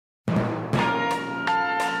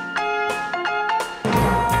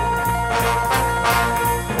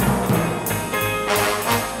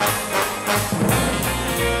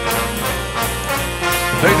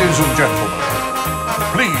and gentlemen,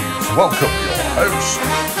 please welcome your host,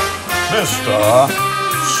 Mr.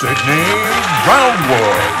 Sidney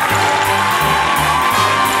Roundwood.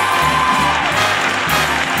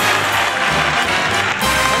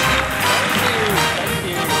 Thank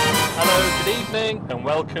you. Hello, good evening, and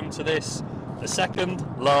welcome to the second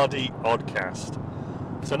Lardy Oddcast.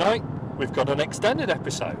 Tonight, we've got an extended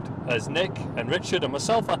episode, as Nick and Richard and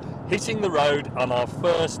myself are hitting the road on our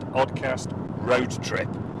first Oddcast road trip.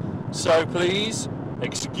 So please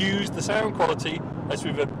excuse the sound quality as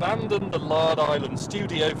we've abandoned the Lard Island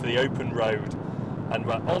studio for the open road, and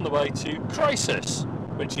we're on the way to Crisis,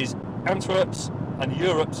 which is Antwerp's and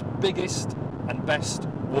Europe's biggest and best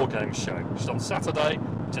wargames show, which is on Saturday,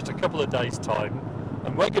 just a couple of days' time,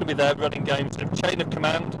 and we're going to be there running games of Chain of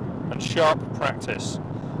Command and Sharp Practice.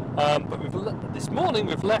 But this morning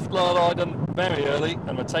we've left Lard Island very early,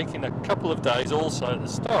 and we're taking a couple of days also at the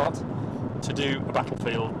start to do a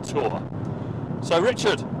battlefield tour. So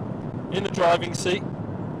Richard, in the driving seat,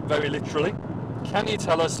 very literally, can you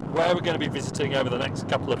tell us where we're going to be visiting over the next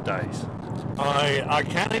couple of days? I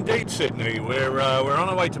can indeed, Sydney. We're on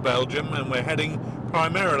our way to Belgium, and we're heading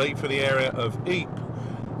primarily for the area of Ypres,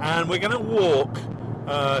 and we're going to walk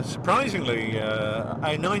surprisingly a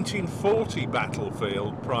 1940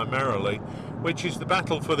 battlefield primarily, which is the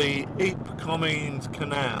battle for the Ypres-Comines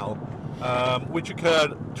Canal, which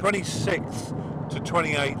occurred 26th to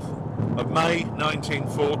 28th of May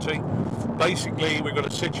 1940. Basically, we've got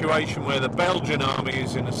a situation where the Belgian army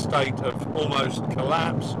is in a state of almost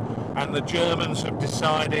collapse, and the Germans have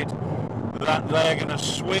decided that they're going to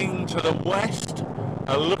swing to the west,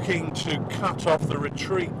 looking to cut off the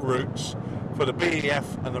retreat routes for the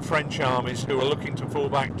BEF and the French armies who are looking to fall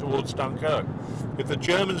back towards Dunkirk. If the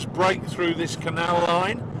Germans break through this canal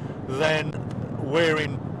line, then we're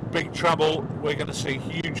in big trouble. We're going to see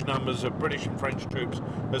huge numbers of British and French troops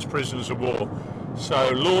as prisoners of war. So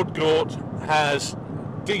Lord Gort has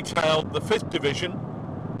detailed the 5th Division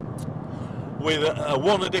with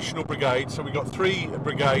one additional brigade, so we've got 3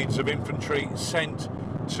 brigades of infantry sent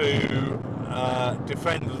to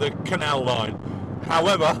defend the canal line.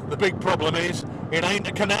 However, the big problem is it ain't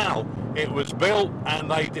a canal. It was built,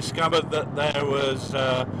 and they discovered that there was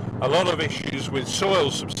a lot of issues with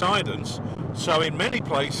soil subsidence. So in many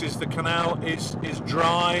places the canal is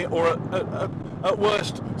dry, or at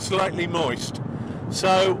worst slightly moist.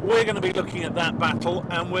 So we're going to be looking at that battle,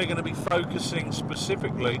 and we're going to be focusing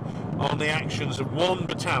specifically on the actions of one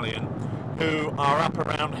battalion who are up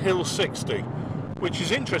around Hill 60, which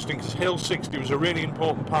is interesting because Hill 60 was a really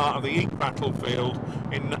important part of the Ypres battlefield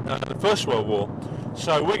in the First World War.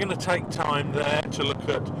 So we're going to take time there to look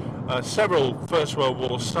at several First World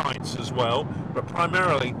War sites as well, but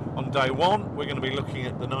primarily on day 1 we're going to be looking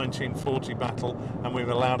at the 1940 battle, and we've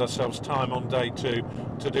allowed ourselves time on day 2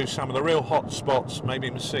 to do some of the real hot spots, maybe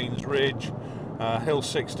Messines Ridge, Hill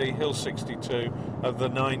 60, Hill 62 of the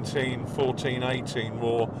 1914-18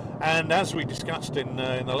 war. And as we discussed in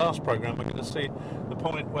the last programme, we're going to see the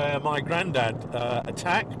point where my granddad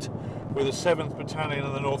attacked with the 7th Battalion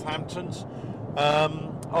of the Northamptons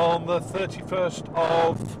on the 31st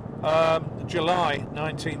of July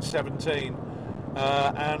 1917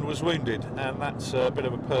 and was wounded, and that's a bit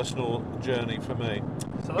of a personal journey for me.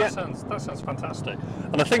 So that sounds fantastic.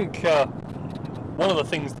 And I think one of the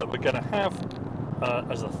things that we're going to have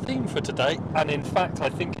as a theme for today, and in fact I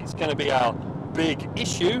think it's going to be our big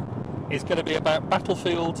issue, is going to be about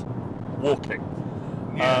battlefield walking.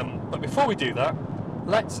 Yeah. But before we do that,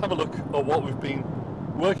 let's have a look at what we've been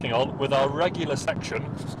working on with our regular section,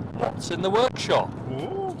 What's in the Workshop?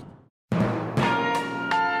 Ooh.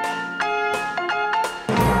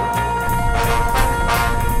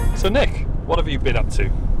 So Nick, what have you been up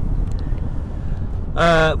to?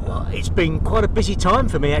 Well, it's been quite a busy time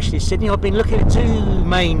for me actually, Sydney. I've been looking at 2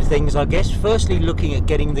 main things, I guess. Firstly, looking at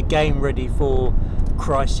getting the game ready for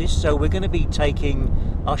Crisis. So we're going to be taking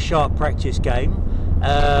our Sharp Practice game.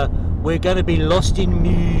 We're going to be lost in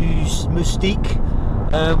Mystique,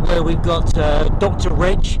 where we've got Dr.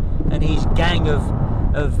 Reg and his gang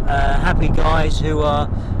of happy guys who are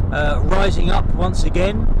rising up once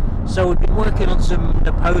again. So we've been working on some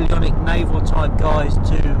Napoleonic naval type guys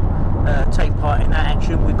to take part in that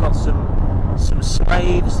action. We've got some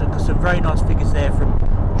slaves, and got some very nice figures there from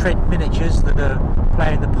Trent Miniatures that are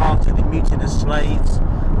playing the part of the mutinous slaves,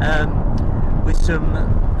 with some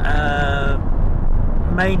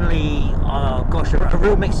mainly a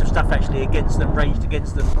real mix of stuff actually against them, ranged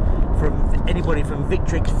against them, from anybody from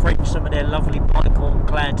Victrix French, some of their lovely bicorn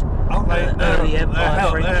clad early Empire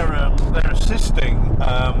French. They're assisting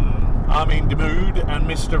Armin de Mood and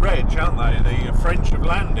Mr. Reg, aren't they? The French have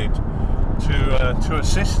landed to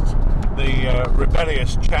assist the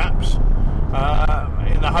rebellious chaps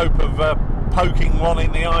in the hope of poking one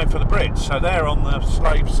in the eye for the Brits. So they're on the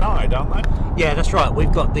slave side, aren't they? Yeah, that's right.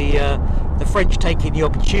 We've got the French taking the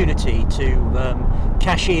opportunity to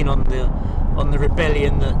cash in on the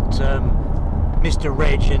rebellion that Mr.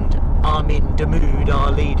 Reg and Armin Damoud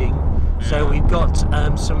are leading. So we've got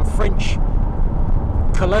some French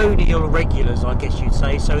colonial regulars, I guess you'd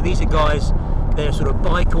say. So these are guys, they're sort of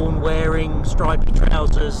bicorn wearing, stripy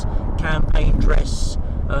trousers, campaign dress,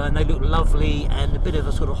 and they look lovely, and a bit of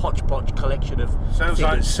a sort of hodgepodge collection of Sounds figures.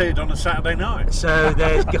 like Sid on a Saturday night. So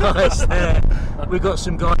there's guys there. We've got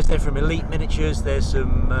some guys there from Elite Miniatures. There's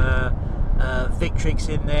some Victrix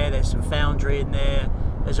in there. There's some Foundry in there.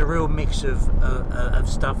 There's a real mix of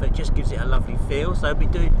stuff. It just gives it a lovely feel. So we'll be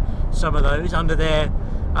doing some of those under their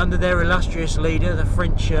illustrious leader, the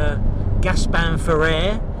French Gaspin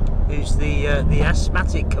Ferrer, who's the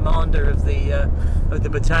asthmatic commander of the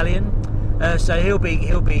battalion. So he'll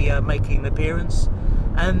be making an appearance,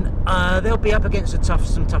 and they'll be up against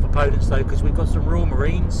some tough opponents though, because we've got some Royal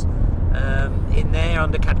Marines in there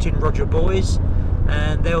under Captain Roger Boys,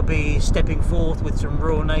 and they'll be stepping forth with some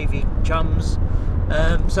Royal Navy chums.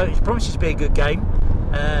 So it promises to be a good game,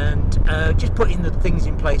 and just putting the things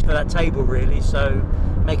in place for that table really. So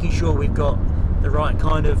making sure we've got the right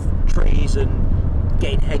kind of trees and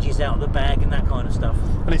getting hedges out of the bag and that kind of stuff.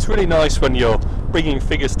 And it's really nice when you're bringing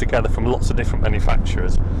figures together from lots of different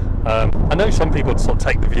manufacturers. I know some people sort of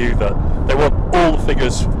take the view that they want all the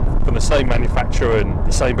figures from the same manufacturer and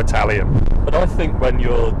the same battalion, but I think when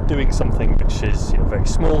you're doing something which is very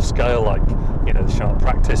small scale, like the Sharp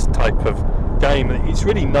Practice type of game, it's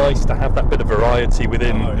really nice to have that bit of variety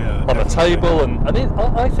within on a table, and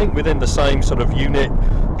I think within the same sort of unit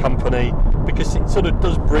company, because it sort of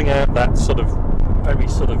does bring out that sort of very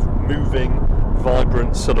sort of moving,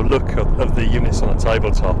 vibrant sort of look of the units on a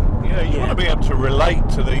tabletop. Yeah, you want to be able to relate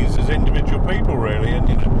to these as individual people, really, and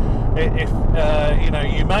if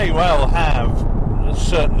you may well have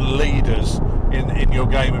certain leaders in your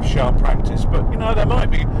game of Sharp Practice, but there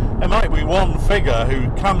might be one figure who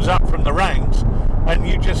comes up from the ranks, and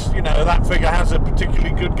you just that figure has a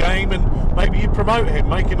particularly good game, and maybe you promote him,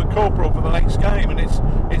 make him a corporal for the next game, and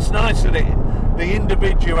it's nice that the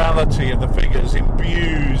individuality of the figures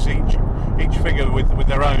imbues each figure with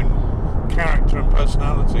their own character and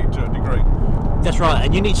personality to a degree. That's right,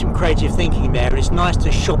 and you need some creative thinking there. It's nice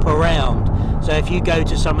to shop around. So if you go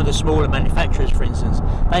to some of the smaller manufacturers, for instance,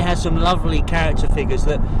 they have some lovely character figures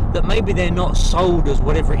that maybe they're not sold as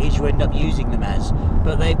whatever it is you end up using them as,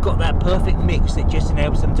 but they've got that perfect mix that just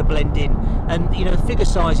enables them to blend in. And figure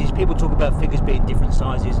sizes, people talk about figures being different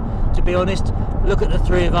sizes. To be honest, look at the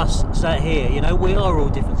three of us sat here. We are all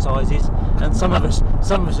different sizes, and some of us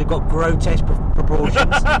have got grotesque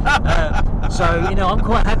proportions. So I'm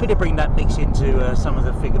quite happy to bring that mix into some of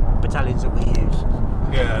the figure battalions that we use.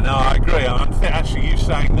 Yeah, no, I agree. Actually, you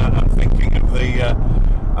saying that, I'm thinking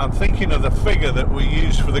of the figure that we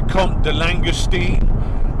use for the Comte de Langoustine,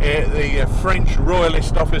 the French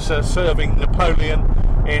royalist officer serving Napoleon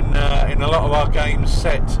in a lot of our games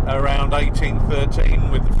set around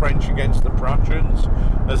 1813 with the French against the Prussians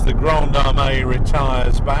as the Grande Armée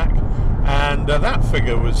retires back. And that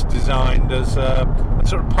figure was designed as a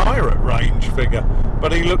sort of pirate range figure,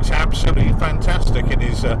 but he looks absolutely fantastic in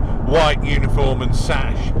his white uniform and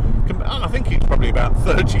sash. I think he's probably about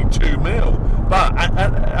 32 mil, but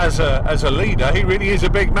as a leader, he really is a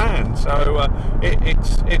big man. So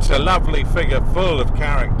it's a lovely figure, full of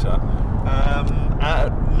character.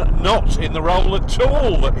 Not in the role at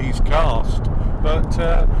all that he's cast, but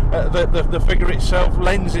the figure itself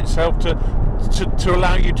lends itself to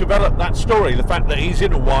allow you to develop that story. The fact that he's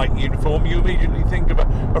in a white uniform, you immediately think of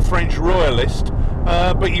a French royalist,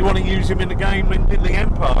 but you want to use him in the game in the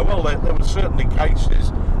Empire. Well, there were certainly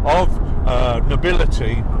cases of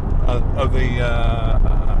nobility of the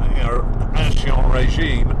Ancien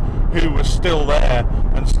regime who was still there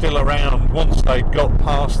and still around once they'd got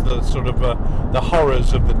past the sort of the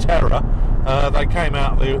horrors of the terror. They came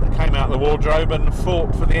out the wardrobe and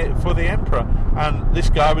fought for the emperor, and this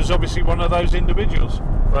guy was obviously one of those individuals.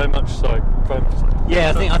 Very much so. Very much so.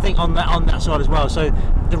 Yeah, I think on that side as well. So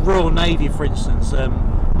the Royal Navy, for instance,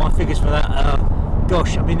 my figures for that,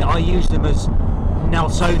 I use them as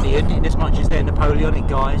Nelsonian in as much as they're Napoleonic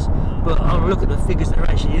guys, but I look at the figures that are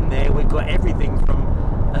actually in there. We've got everything from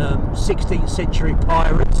 16th century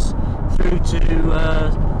pirates through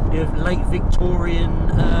to late Victorian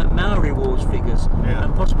Maori Wars figures,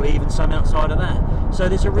 and possibly even some outside of that. So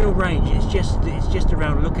there's a real range. It's just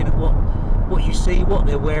around looking at what you see, what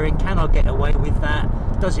they're wearing. Can I get away with that?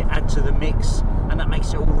 Does it add to the mix? and that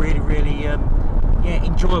makes it all really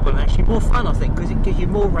enjoyable and actually more fun, I think, because it gives you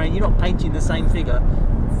more range. You're not painting the same figure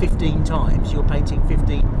 15 times, you're painting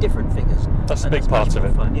 15 different figures. That's a big part of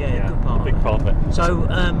it. Fun. Yeah, good part. Big part of it. So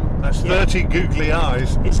that's 30 googly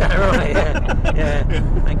eyes. Is that right? Yeah.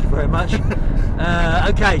 Thank you very much.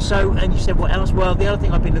 Okay, so and you said what else? Well, the other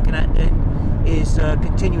thing I've been looking at then is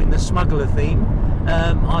continuing the smuggler theme.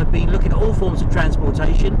 I've been looking at all forms of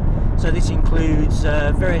transportation. So this includes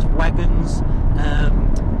various wagons,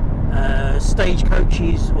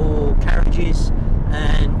 stagecoaches or carriages,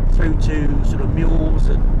 and through to sort of mules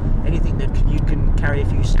and anything that you can carry a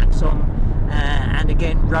few sacks on, and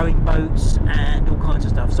again rowing boats and all kinds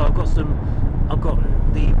of stuff. So I've got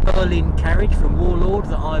the Berlin carriage from Warlord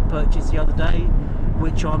that I purchased the other day,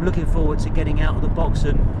 which I'm looking forward to getting out of the box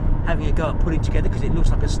and having a go at putting together, because it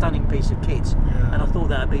looks like a stunning piece of kit, and I thought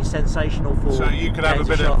that would be sensational for. So you could have a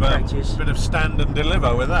bit of stand and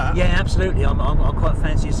deliver with that. Yeah, absolutely. I quite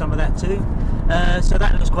fancy some of that too. So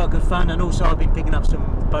that looks quite good fun, and also I've been picking up some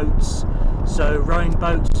boats, so rowing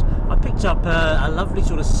boats. I picked up a lovely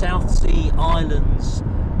sort of South Sea Islands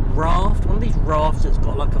raft, one of these rafts that's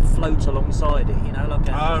got like a float alongside it, you know, like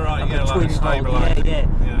a twin hull, yeah,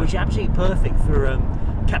 which is absolutely perfect for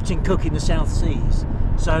Captain Cook in the South Seas.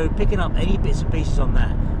 So picking up any bits and pieces on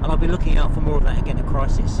that, and I'll be looking out for more of that again at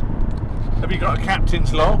Crisis. Have you got a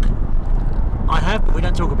captain's log? I have, but we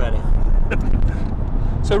don't talk about it.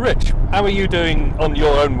 So Rich, how are you doing on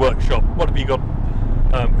your own workshop? What have you got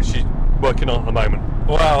which you're working on at the moment?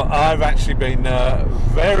 Well, I've actually been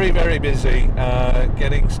very busy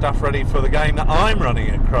getting stuff ready for the game that I'm running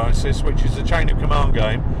at Crisis, which is a chain of command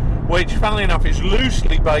game, which funnily enough is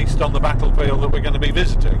loosely based on the battlefield that we're going to be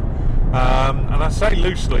visiting. And I say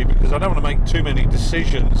loosely because I don't want to make too many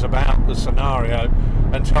decisions about the scenario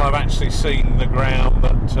until I've actually seen the ground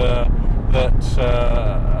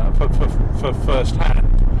for first hand.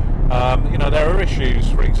 You know, there are issues,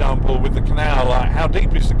 for example, with the canal, like how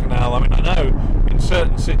deep is the canal? I mean, I know in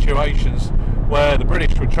certain situations where the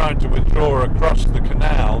British were trying to withdraw across the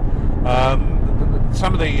canal,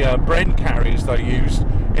 some of the Bren carriers they used,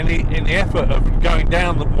 in the effort of going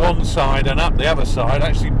down the one side and up the other side,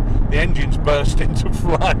 actually the engines burst into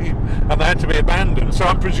flame and they had to be abandoned. So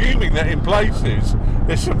I'm presuming that in places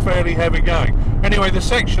there's some fairly heavy going. Anyway, the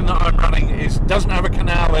section that I'm running doesn't have a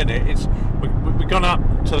canal in it. We've gone up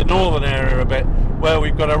to the northern area a bit where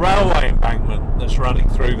we've got a railway embankment that's running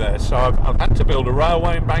through there. So I've had to build a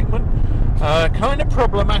railway embankment. Kind of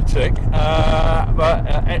problematic, but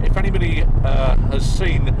if anybody has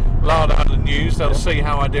seen Lard Island News, they'll see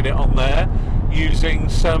how I did it on there, using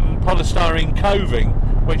some polystyrene coving,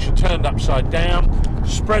 which are turned upside down,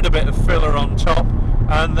 spread a bit of filler on top,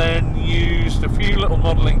 and then used a few little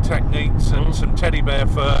modelling techniques and some teddy bear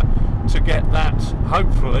fur to get that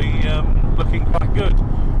hopefully looking quite good.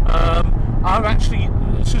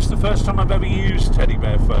 This is the first time I've ever used teddy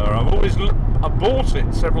bear fur. I've bought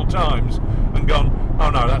it several times and gone,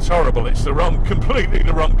 oh no, that's horrible, it's completely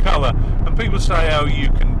the wrong colour. And people say, oh,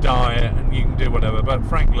 you can dye it and you can do whatever, but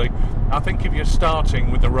frankly, I think if you're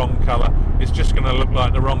starting with the wrong colour, it's just going to look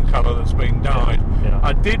like the wrong colour that's been dyed. Yeah.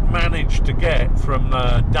 I did manage to get from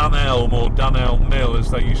Dunelm, or Dunelm Mill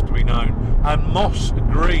as they used to be known, a moss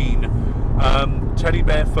green teddy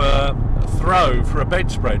bear fur throw for a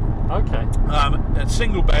bedspread. Okay. A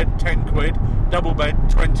single bed, 10 quid, double bed,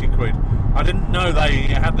 20 quid. I didn't know they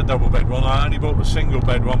had the double bed one. I only bought the single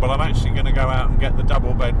bed one, but I'm actually going to go out and get the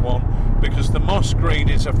double bed one because the moss green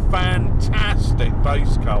is a fantastic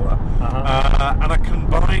base colour. And I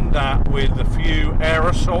combined that with a few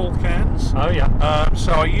aerosol cans. Oh yeah.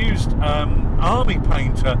 So I used Army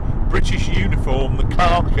Painter British uniform, the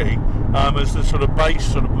khaki, as the sort of base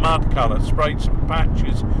sort of mud colour. Sprayed some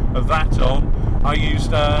patches of that on. I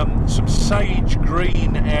used some sage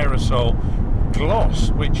green aerosol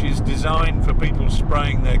gloss, which is designed for people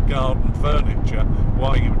spraying their garden furniture.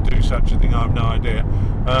 Why you would do such a thing, I have no idea.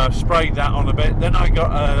 Sprayed that on a bit. Then I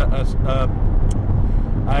got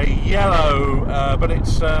a yellow, but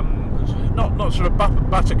it's not sort of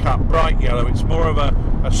buttercup bright yellow. It's more of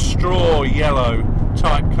a straw yellow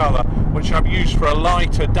type colour, which I've used for a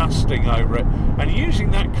lighter dusting over it. And using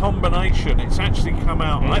that combination, it's actually come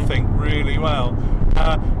out, I think, really well.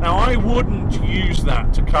 Now, I wouldn't use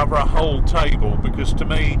that to cover a whole table because, to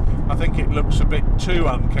me, I think it looks a bit too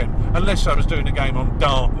unkempt. Unless I was doing a game on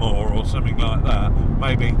Dartmoor or something like that,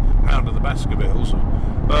 maybe Hound of the Baskervilles.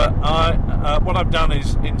 But what I've done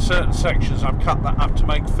is, in certain sections, I've cut that up to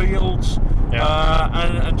make fields,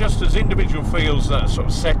 and just as individual fields that are sort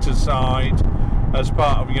of set aside as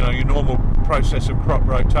part of your normal process of crop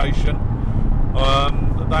rotation.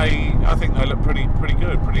 I think they look pretty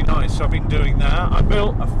good, pretty nice. So I've been doing that. I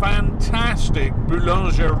built a fantastic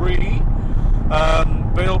boulangerie,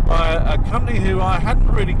 built by a company who I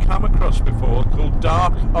hadn't really come across before, called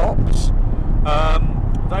Dark Ops.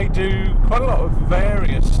 They do quite a lot of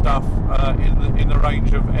various stuff in the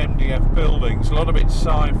range of MDF buildings. A lot of it's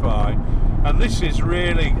sci-fi, and this is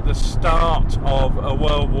really the start of a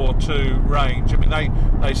World War II range. I mean,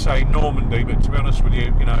 they say Normandy, but to be honest with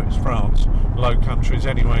you, it's France, Low Countries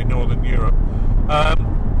anyway, Northern Europe.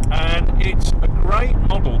 And it's a great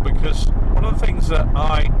model because one of the things that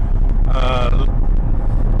I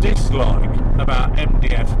dislike about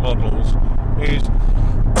MDF models is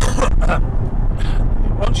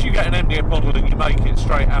once you get an MDF model and you make it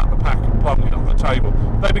straight out the pack and plonk it on the table,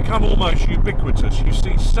 they become almost ubiquitous. You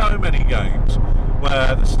see so many games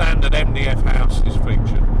where the standard MDF house is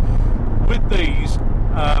featured. With these,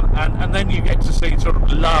 and then you get to see sort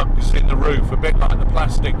of lugs in the roof, a bit like the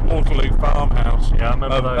plastic Waterloo farmhouse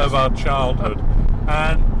of our childhood.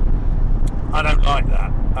 And I don't like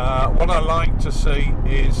that. What I like to see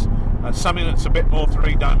is something that's a bit more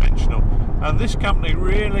three-dimensional. And this company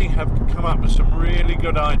really have come up with some really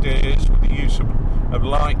good ideas with the use of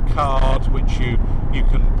light cards, which you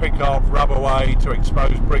can pick off, rub away to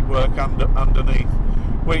expose brickwork underneath,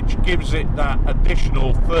 which gives it that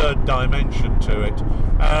additional third dimension to it.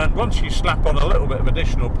 And once you slap on a little bit of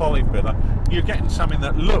additional poly filler, you're getting something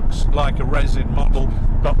that looks like a resin model,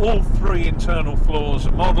 but all three internal floors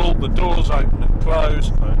are modelled, the doors open and close.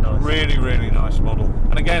 Very nice. Really nice model.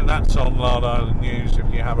 And again, that's on Lard Island News if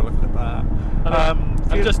you have a look at that.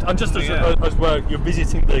 As well, you're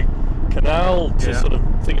visiting the canal to sort of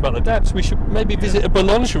think about the depths, we should maybe visit a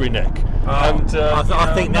boulangerie, Nick. I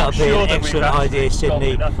think that would be an excellent idea,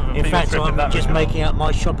 Sydney. In fact, I'm just making up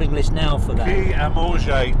my shopping list now for that. Qui a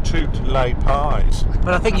mangé toutes les pies.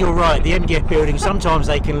 But I think you're right. The MDF buildings, sometimes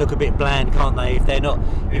they can look a bit bland, can't they? If they're not,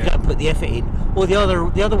 if you don't put the effort in. Or the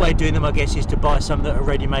other way of doing them, I guess, is to buy some that are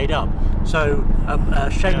already made up. So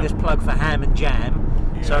a shameless plug for Ham and Jam.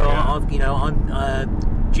 I'm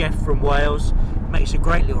Jeff from Wales. Makes a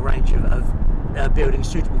great little range of buildings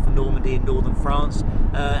suitable for Normandy and northern France,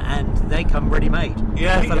 and they come ready-made.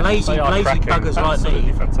 So for lazy buggers like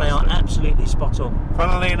me, they are absolutely spot on.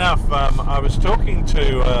 Funnily enough, I was talking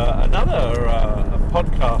to another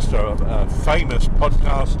podcaster, a famous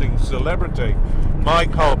podcasting celebrity,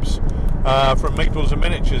 Mike Hobbs from Meeples and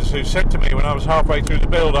Miniatures, who said to me when I was halfway through the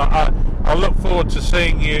build, I look forward to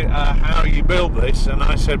seeing you how you build this. And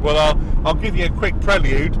I said, well, I'll give you a quick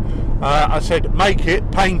prelude. I said, make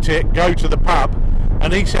it, paint it, go to the pub.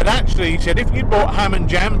 And he said, if you bought Ham and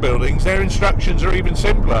Jam buildings, their instructions are even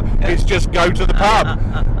simpler. It's just go to the pub,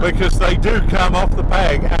 because they do come off the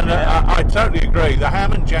peg. And I totally agree. The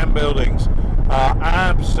Ham and Jam buildings are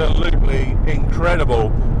absolutely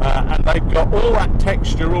incredible, and they've got all that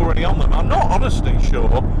texture already on them. I'm not honestly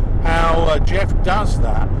sure how Jeff does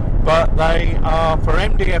that, but they are, for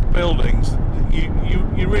MDF buildings, you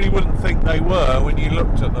really wouldn't think they were when you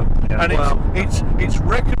looked at them. It's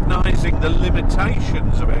recognising the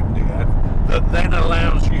limitations of MDF that then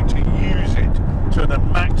allows you to use it to the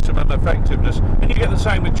maximum effectiveness. And you get the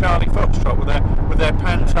same with Charlie Foxtrot with their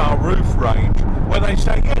Pantar roof range, where they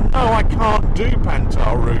say, I can't do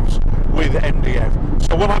Pantar roofs with MDF.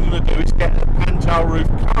 So what I'm going to do is get a Pantar roof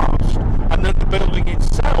cast, and then the building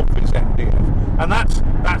itself is MDF. And that's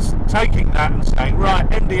taking that and saying, right,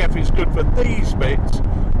 MDF is good for these bits,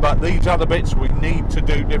 but these other bits we need to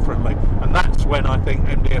do differently. And that's when I think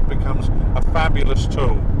MDF becomes a fabulous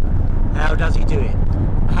tool. How does he do it?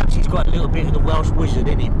 Perhaps he's got a little bit of the Welsh wizard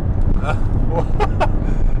in him.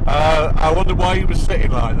 I wonder why he was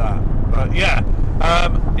sitting like that. But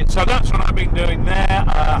so that's what I've been doing there.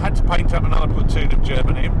 I had to paint up another platoon of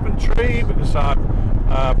German infantry because I've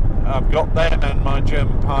got them and my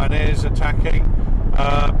German pioneers attacking.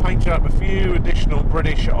 Painted up a few additional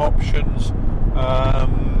British options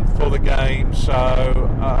for the game. So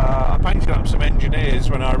I painted up some engineers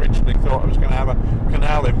when I originally thought I was going to have a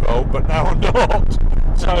canal involved, but now I'm not.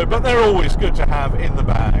 But they're always good to have in the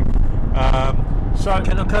bag.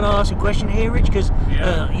 Can I ask a question here, Rich? Because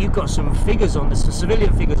you've got some figures on some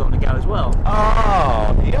civilian figures on the go as well.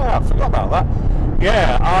 I forgot about that.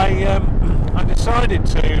 I decided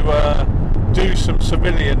to do some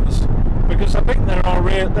civilians because I think there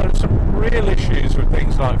are some real issues with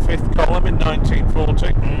things like Fifth Column in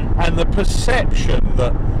 1940 and the perception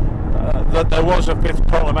that there was a Fifth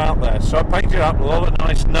Column out there. So I painted up a lot of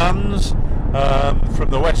nice nuns from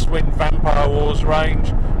the West Wind Vampire Wars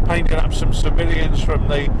range, painted up some civilians from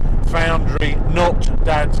the Foundry Not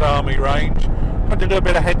Dad's Army range. I did a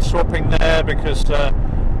bit of head swapping there because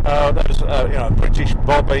There's a British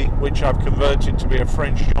bobby, which I've converted to be a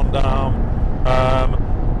French gendarme,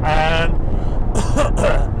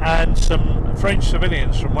 and some French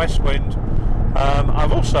civilians from Westwind.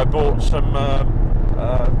 I've also bought some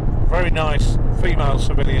very nice female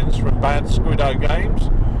civilians from Bad Squiddo Games,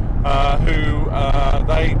 who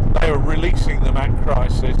they are releasing them at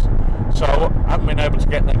Crisis, so I haven't been able to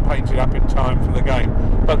get them painted up in time for the game.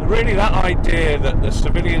 But really, that idea that the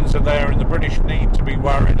civilians are there and the British need to be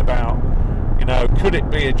worried about, could it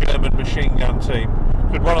be a German machine gun team?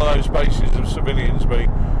 Could one of those bases of civilians be,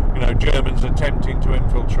 Germans attempting to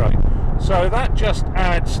infiltrate? So that just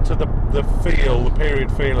adds to the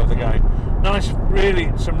period feel of the game.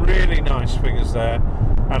 Some really nice figures there.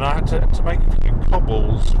 And I had to make a few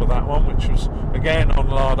cobbles for that one, which was, again, on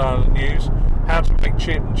Lard Island News. How to make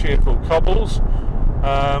cheap and cheerful cobbles.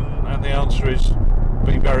 And the answer is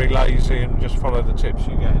be very lazy and just follow the tips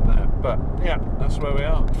you get in there. But, yeah, that's where we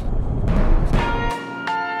are.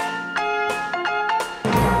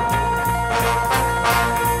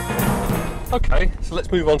 Okay, so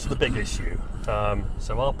let's move on to the big issue.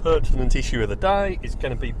 So our pertinent issue of the day is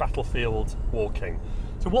going to be battlefield walking.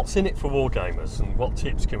 So what's in it for wargamers, and what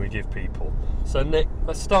tips can we give people? So Nick,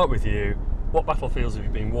 let's start with you. What battlefields have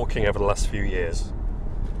you been walking over the last few years?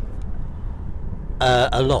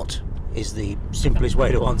 A lot is the simplest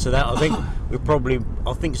way to answer that. I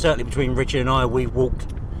think certainly between Richard and I, we've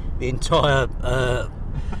walked the entire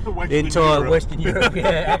Western Europe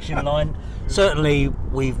action line. Certainly,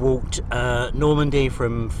 we've walked Normandy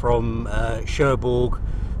from Cherbourg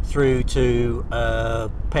through to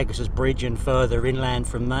Pegasus Bridge and further inland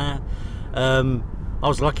from there. I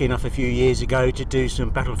was lucky enough a few years ago to do some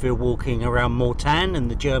battlefield walking around Mortain and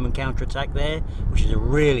the German counterattack there, which is a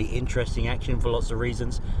really interesting action for lots of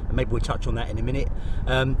reasons, and maybe we'll touch on that in a minute.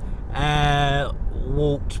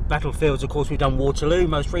 Walked battlefields, of course. We've done Waterloo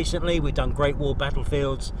most recently, we've done Great War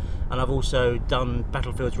battlefields, and I've also done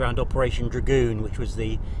battlefields around Operation Dragoon, which was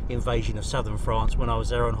the invasion of southern France when I was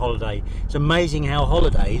there on holiday. It's amazing how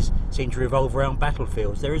holidays seem to revolve around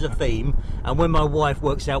battlefields. There is a theme, and when my wife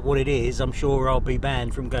works out what it is, I'm sure I'll be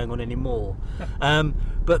banned from going on anymore.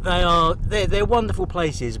 But they're wonderful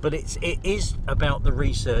places, but it is about the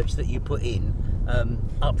research that you put in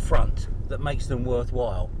up front that makes them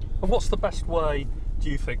worthwhile. And what's the best way,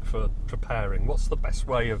 do you think, for preparing? What's the best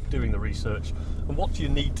way of doing the research? And what do you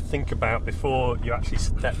need to think about before you actually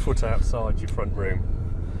step foot outside your front room?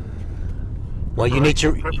 Well, you need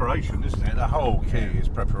to... Preparation, isn't it? The whole key is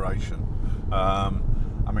preparation. I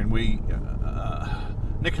mean,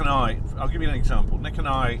 Nick and I, I'll give you an example. Nick and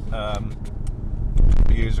I,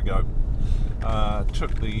 years ago,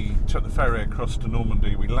 took the ferry across to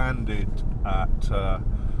Normandy. We landed at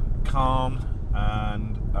Caen,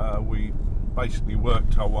 and we basically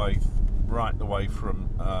worked our way right the way from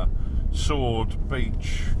Sword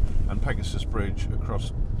Beach and Pegasus Bridge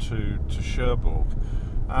across to Cherbourg,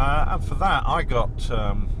 and for that I got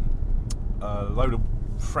a load of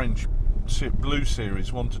French Blue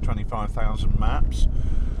Series 1 to 25,000 maps,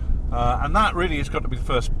 and that really has got to be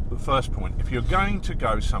the first point. If you're going to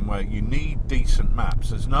go somewhere, you need decent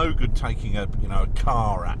maps. There's no good taking a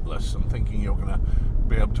car atlas and thinking you're going to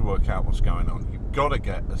be able to work out what's going on. You've got to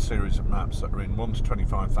get a series of maps that are in 1 to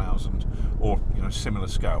 25,000 or similar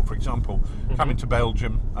scale. For example, coming to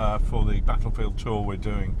Belgium for the battlefield tour we're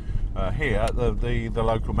doing here, the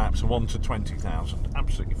local maps are 1 to 20,000.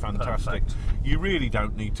 Absolutely fantastic. Perfect. You really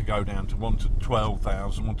don't need to go down to 1 to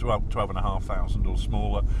 12,000, 1 to 12,500 or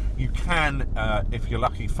smaller. You can, if you're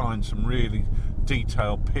lucky, find some really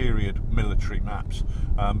detailed period military maps,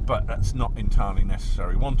 but that's not entirely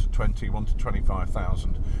necessary. 1 to 20, 1 to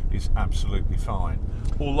 25,000 is absolutely fine.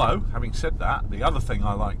 Although, having said that, the other thing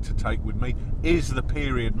I like to take with me is the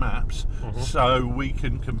period maps, so we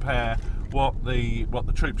can compare what the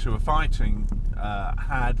troops who are fighting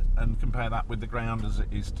had and compare that with the ground as it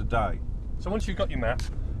is today. So once you've got your map,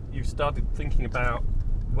 you've started thinking about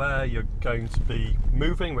where you're going to be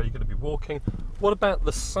moving, where you're going to be walking. What about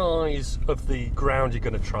the size of the ground you're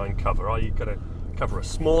going to try and cover? Are you going to cover a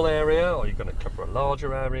small area, or are you going to cover a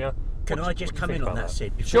larger area? Can I just come in on that,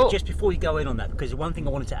 Sid? Sure. Just before you go in on that, because one thing I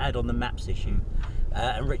wanted to add on the maps issue,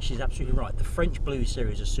 and Rich is absolutely right, the French Blue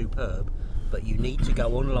Series are superb, but you need to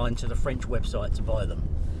go online to the French website to buy them.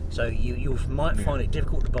 So you might find it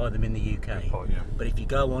difficult to buy them in the UK. But if you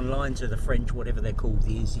go online to the French, whatever they're called,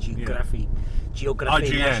 the Institut Géographie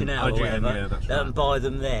Nationale or whatever, and buy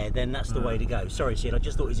them there, then that's the way to go. Sorry, Sid, I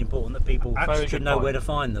just thought it was important that people should know where to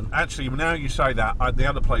find them. Actually, now you say that, the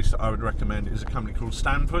other place that I would recommend is a company called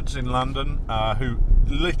Stanford's in London, who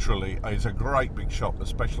literally is a great big shop that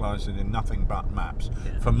specialises in nothing but maps.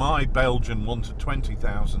 For my Belgian 1 to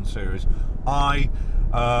 20,000 series, I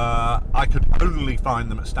could only find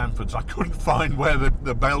them at Stanford's. I couldn't find where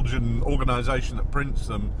the Belgian organisation that prints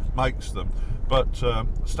them makes them. But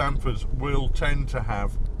Stanford's will tend to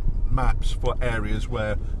have maps for areas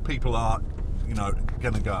where people are,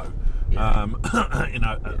 going to go. I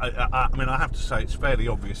mean, I have to say it's fairly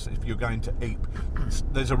obvious if you're going to Ypres,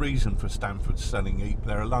 there's a reason for Stanford's selling Ypres.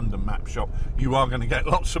 They're a London map shop. You are going to get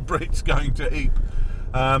lots of Brits going to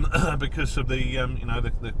Ypres because of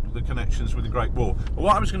the connections with the Great War. But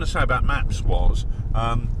what I was going to say about maps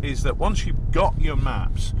is that once you've got your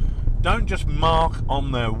maps, don't just mark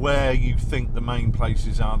on there where you think the main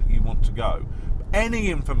places are that you want to go. Any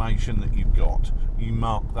information that you've got, you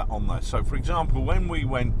mark that on there. So, for example, when we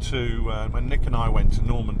went to, when Nick and I went to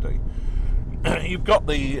Normandy, you've got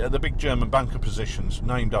the big German bunker positions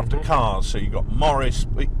named after cars. So you've got Morris,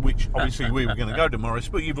 which obviously we were going to go to Morris,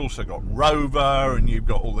 but you've also got Rover, and you've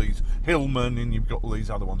got all these Hillman, and you've got all these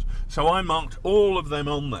other ones. So I marked all of them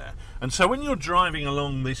on there. And so when you're driving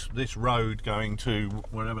along this road going to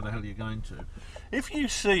wherever the hell you're going to, if you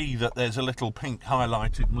see that there's a little pink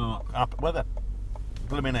highlighted mark up, where the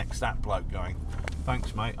blimmin' X that bloke going?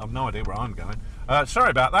 Thanks, mate. I've no idea where I'm going.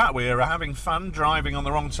 Sorry about that. We're having fun driving on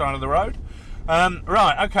the wrong side of the road.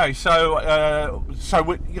 Right, okay, so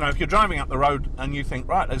if you're driving up the road and you think,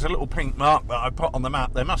 right, there's a little pink mark that I put on the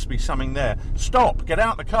map, there must be something there. Stop, get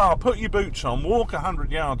out the car, put your boots on, walk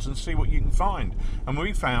 100 yards and see what you can find. And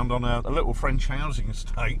we found on a little French housing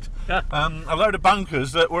estate a load of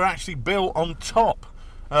bunkers that were actually built on top.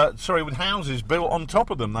 With houses built on top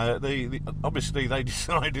of them. Obviously they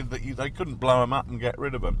decided that they couldn't blow them up and get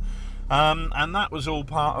rid of them. And that was all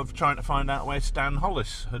part of trying to find out where Stan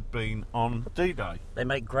Hollis had been on D-Day. They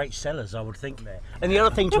make great sellers, I would think. There. And the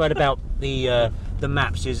other thing to add about the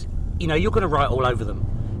maps is, you're going to write all over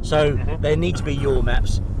them. So they need to be your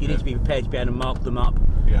maps. You need to be prepared to be able to mark them up.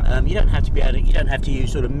 You don't have to be able to. You don't have to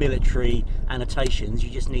use sort of military annotations. You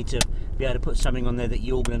just need to be able to put something on there that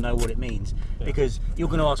you're going to know what it means. Because you're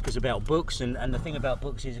going to ask us about books, and the thing about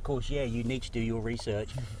books is, of course, you need to do your research.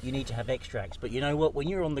 You need to have extracts. But you know what? When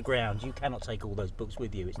you're on the ground, you cannot take all those books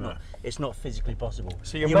with you. It's not physically possible.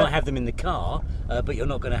 So you might have them in the car, but you're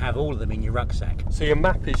not going to have all of them in your rucksack. So your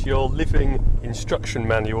map is your living instruction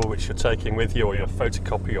manual, which you're taking with you, or your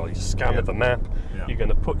photocopy, or your scan of a map. You're going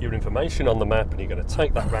to put your information on the map, and you're going to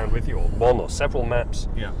take that around with you, or one or several maps.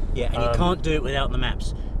 And you can't do it without the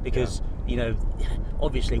maps, because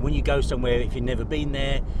obviously when you go somewhere, if you've never been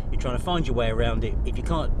there, you're trying to find your way around it. If you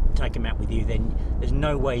can't take a map with you, then there's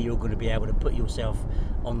no way you're going to be able to put yourself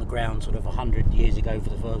on the ground sort of 100 years ago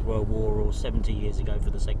for the First World War, or 70 years ago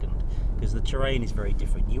for the Second, because the terrain is very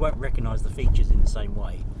different. You won't recognise the features in the same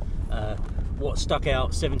way. What stuck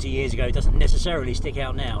out 70 years ago doesn't necessarily stick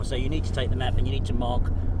out now, so you need to take the map and you need to mark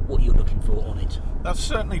what you're looking for on it. That's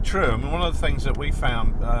certainly true. I mean, one of the things that we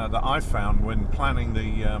found, that I found when planning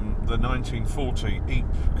the 1940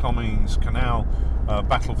 Ypres Comines Canal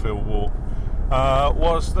battlefield walk,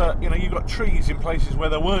 was that you got trees in places where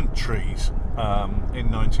there weren't trees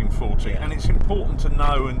in 1940, and it's important to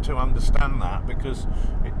know and to understand that, because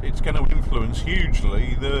it's going to influence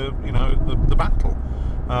hugely the battle.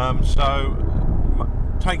 So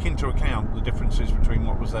take into account the differences between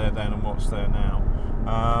what was there then and what's there now.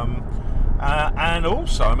 And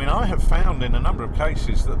also, I mean, I have found in a number of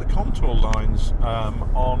cases that the contour lines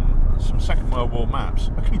on some Second World War maps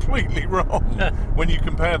are completely wrong when you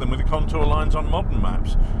compare them with the contour lines on modern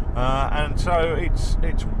maps. And so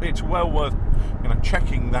it's well worth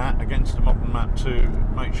checking that against a modern map to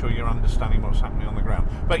make sure you're understanding what's happening on the ground.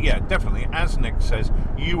 But yeah, definitely, as Nick says,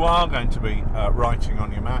 you are going to be writing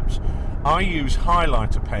on your maps. I use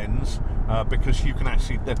highlighter pens because you can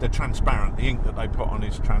actually, they're transparent. The ink that they put on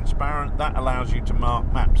is transparent. That allows you to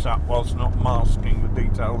mark maps up whilst not masking the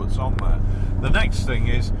detail that's on there. The next thing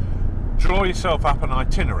is draw yourself up an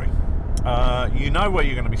itinerary. You know where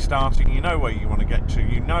you're going to be starting, you know where you want to get to,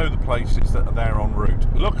 you know the places that are there en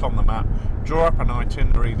route. Look on the map, draw up an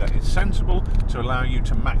itinerary that is sensible to allow you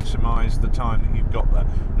to maximise the time that you've got there.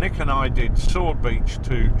 Nick and I did Sword Beach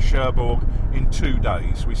to Cherbourg in 2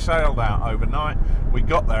 days. We sailed out overnight, we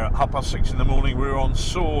got there at 6:30 in the morning, we were on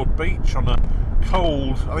Sword Beach on a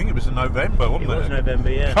cold, I think it was in November, wasn't it? It was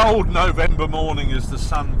November, yeah. Cold November morning as the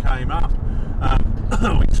sun came up.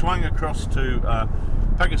 We swung across to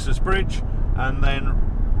Pegasus Bridge, and then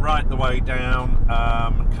right the way down,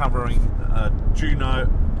 covering Juno,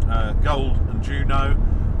 Gold and Juno,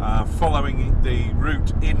 following the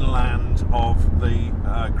route inland of the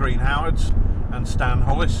Green Howards and Stan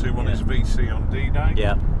Hollis, who won his VC on D-Day.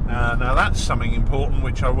 Yeah. Now that's something important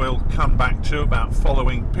which I will come back to, about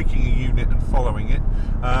picking a unit and following it.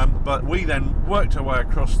 But we then worked our way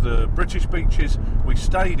across the British beaches. We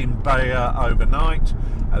stayed in Bayer overnight.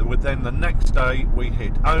 Then the next day we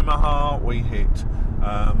hit Omaha, we hit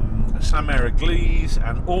Saint-Mère-Église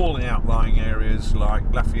and all the outlying areas like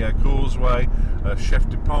Lafayette Causeway, Chef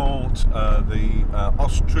de Pont, the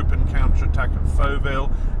Osttruppen counterattack at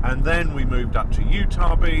Fauville, and then we moved up to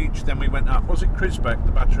Utah Beach. Then we went up, was it Crisbeck,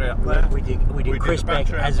 the battery up there? We did Crisbeck,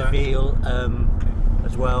 Azaville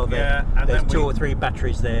as well. And there's then 2 or 3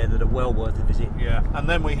 batteries there that are well worth a visit. Yeah, and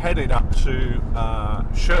then we headed up to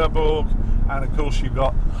Cherbourg, and of course you've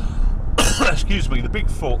got excuse me, the big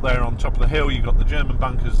fort there on top of the hill. You've got the German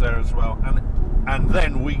bunkers there as well, and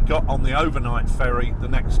then we got on the overnight ferry the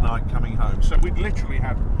next night coming home. So we'd literally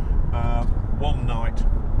had one night.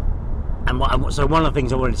 And so one of the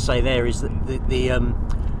things I wanted to say there is that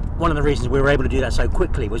one of the reasons we were able to do that so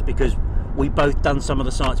quickly was because we both done some of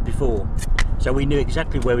the sites before, so we knew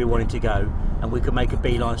exactly where we wanted to go, and we could make a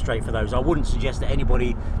beeline straight for those. I wouldn't suggest that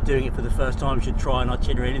anybody doing it for the first time should try an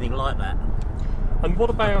itinerary or anything like that. And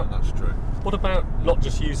what about, that's true. What about not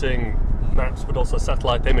just using maps but also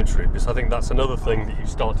satellite imagery? Because I think that's another thing that you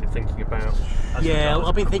started thinking about. Yeah,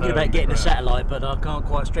 I've been thinking about getting a satellite, but I can't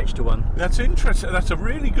quite stretch to one. That's interesting. That's a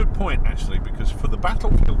really good point, actually, because for the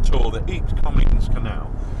battlefield tour, the Ypres Comines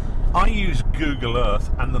Canal, I use Google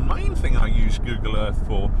Earth, and the main thing I used Google Earth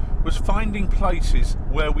for was finding places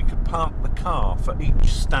where we could park the car for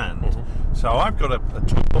each stand. Mm-hmm. So I've got a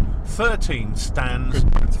tour, 13 stands,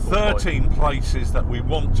 13 places that we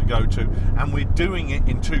want to go to, and we're doing it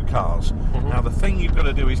in 2 cars. Mm-hmm. Now the thing you've got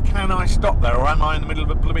to do is, can I stop there, or am I in the middle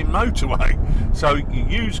of a blooming motorway? So you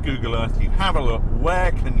use Google Earth, you have a look,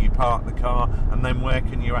 where can you park the car, and then where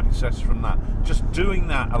can you access from that. Just doing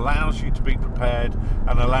that allows you to be prepared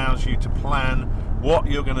and allows you to plan what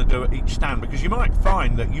you're going to do at each stand, because you might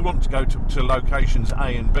find that you want to go to locations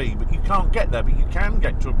A and B, but you can't get there, but you can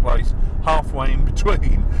get to a place halfway in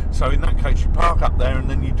between. So in that case, you park up there and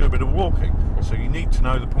then you do a bit of walking. So you need to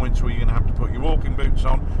know the points where you're going to have to put your walking boots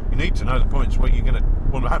on. You need to know the points where you're going to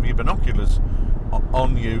want to have your binoculars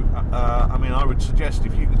on you. I mean, I would suggest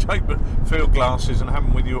if you can take field glasses and have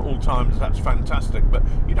them with you at all times, that's fantastic, but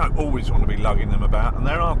you don't always want to be lugging them about, and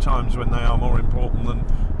there are times when they are more important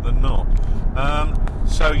than not.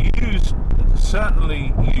 So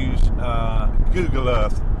certainly use Google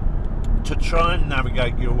Earth to try and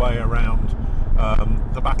navigate your way around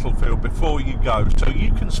the battlefield before you go, so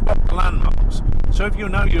you can spot the landmarks. So if you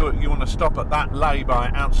know you want to stop at that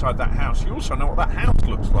lay-by outside that house, you also know what that house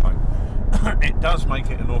looks like. It does make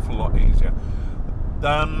it an awful lot easier.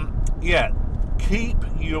 Yeah, keep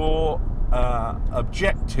your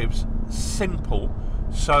objectives simple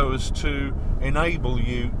so as to enable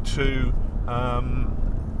you to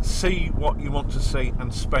see what you want to see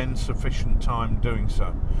and spend sufficient time doing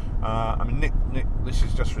so. I mean, Nick, this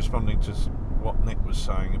is just responding to what Nick was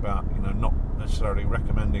saying about, not necessarily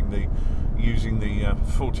recommending using the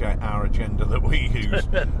 48-hour agenda that we use.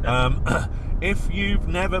 If you've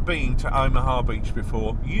never been to Omaha Beach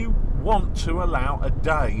before, you want to allow a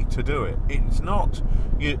day to do it. It's not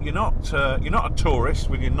you're not a tourist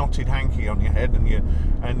with your knotted hanky on your head and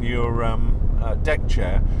your deck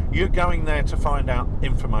chair. You're going there to find out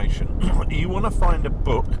information. You want to find a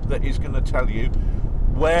book that is going to tell you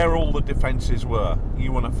where all the defences were.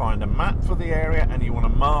 You want to find a map for the area and you want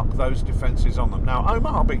to mark those defences on them. Now,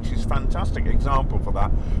 Omaha Beach is a fantastic example for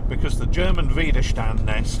that, because the German Widerstand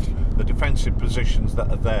nest, the defensive positions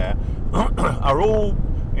that are there, are all,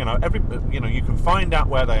 you can find out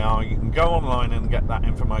where they are, you can go online and get that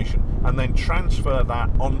information and then transfer that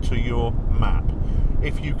onto your map.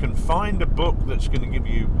 If you can find a book that's going to give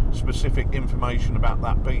you specific information about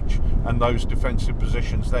that beach and those defensive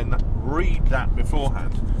positions, then read that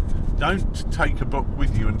beforehand. Don't take a book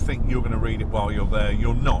with you and think you're going to read it while you're there.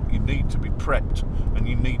 You're not. You need to be prepped, and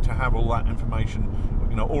you need to have all that information,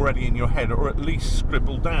 already in your head, or at least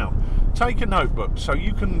scribbled down. Take a notebook, so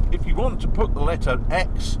you can, if you want to put the letter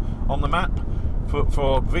X on the map for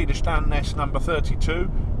Widerstand nest number 32,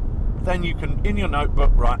 then you can, in your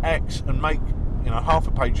notebook, write X and make half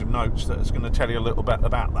a page of notes that is going to tell you a little bit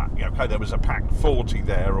about that. Okay, there was a Pack 40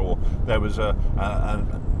 there, or there was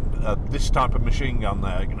this type of machine gun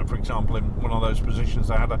there. For example, in one of those positions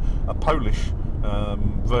they had a Polish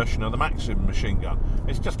version of the Maxim machine gun.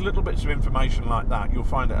 It's just little bits of information like that. You'll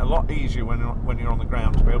find it a lot easier when you're on the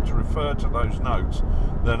ground to be able to refer to those notes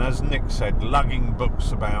than, as Nick said, lugging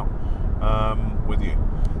books about with you.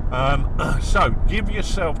 So give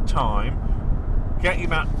yourself time, get your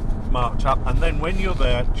map marked up, and then when you're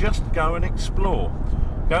there, just go and explore.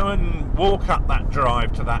 Go and walk up that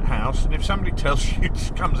drive to that house, and if somebody tells you,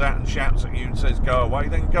 just comes out and shouts at you and says go away,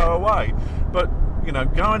 then go away. But you know,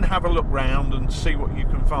 go and have a look round and see what you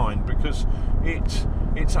can find, because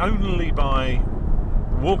it's only by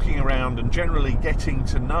walking around and generally getting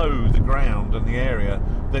to know the ground and the area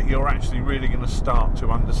that you're actually really going to start to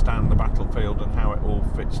understand the battlefield and how it all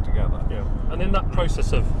fits together. Yeah. And in that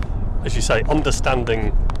process of, as you say,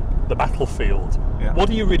 understanding the battlefield,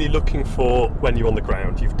 what are you really looking for when you're on the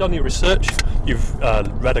ground? You've done your research, you've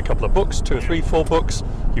read a couple of books, 2 or 3, 4 books,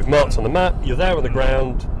 you've marked on the map, you're there on the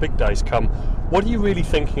ground, big days come. What are you really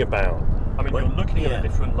thinking about? I mean, you're looking at the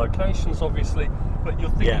different locations, obviously, but you're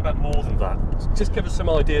thinking about more than that. Just give us some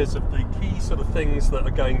ideas of the key sort of things that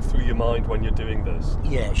are going through your mind when you're doing this.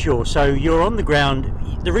 Yeah, sure. So you're on the ground.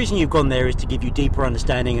 The reason you've gone there is to give you deeper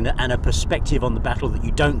understanding and a perspective on the battle that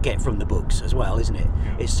you don't get from the books as well, isn't it?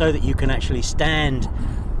 Yeah. It's so that you can actually stand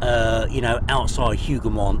outside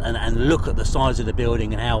Hougoumont and look at the size of the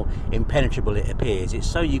building and how impenetrable it appears. It's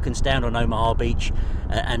so you can stand on Omaha Beach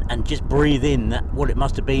and just breathe in what it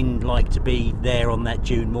must have been like to be there on that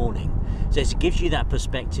June morning. So it gives you that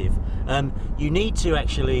perspective. You need to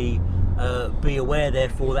actually be aware,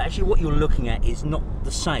 therefore, that actually what you're looking at is not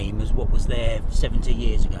the same as what was there 70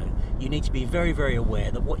 years ago. You need to be very, very aware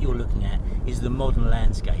that what you're looking at is the modern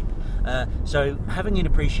landscape. So having an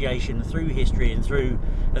appreciation through history and through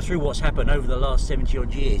what's happened over the last 70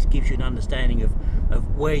 odd years gives you an understanding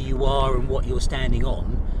of where you are and what you're standing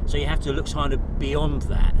on. So you have to look kind of beyond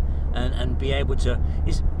that and be able to.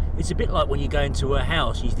 It's a bit like when you go into a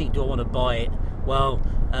house and you think, do I want to buy it? Well,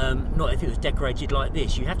 not if it was decorated like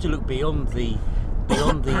this. You have to look beyond the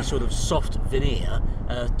sort of soft veneer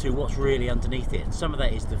to what's really underneath it. And some of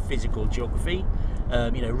that is the physical geography.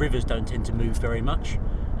 Rivers don't tend to move very much,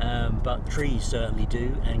 but trees certainly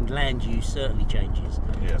do, and land use certainly changes.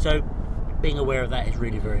 Yeah. So being aware of that is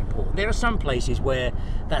really very important. There are some places where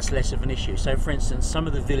that's less of an issue. So for instance, some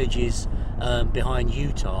of the villages behind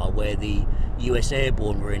Utah where the US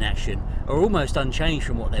Airborne were in action are almost unchanged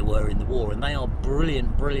from what they were in the war, and they are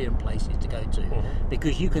brilliant places to go to,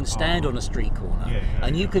 because you can stand on a street corner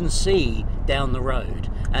and you can see down the road.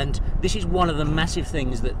 And this is one of the massive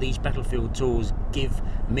things that these battlefield tours give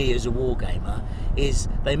me as a wargamer, is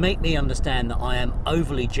they make me understand that I am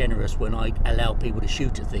overly generous when I allow people to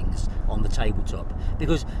shoot at things on the tabletop.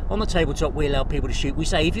 Because on the tabletop we allow people to shoot, we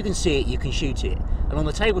say if you can see it you can shoot it, and on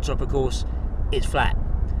the tabletop of course it's flat,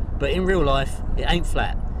 but in real life it ain't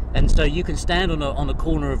flat. And so you can stand on a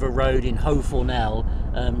corner of a road in Haut-Fournel,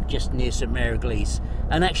 just near St Mary-Église,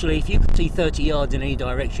 and actually if you can see 30 yards in any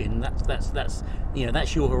direction, that's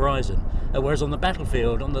your horizon. Whereas on the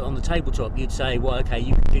battlefield, on the tabletop, you'd say, well, okay,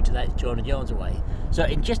 you can shoot to that 200 yards away. So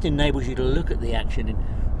it just enables you to look at the action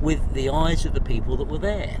with the eyes of the people that were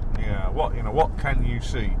there. Yeah. What can you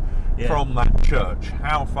see from that church?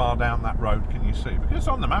 How far down that road can you see? Because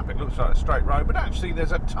on the map it looks like a straight road, but actually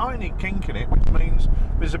there's a tiny kink in it, which means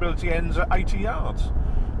visibility ends at 80 yards.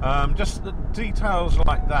 Just the details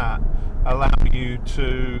like that allow you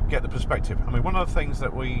to get the perspective. I mean, one of the things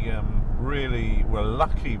that we really were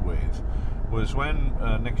lucky with was when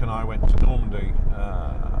Nick and I went to Normandy.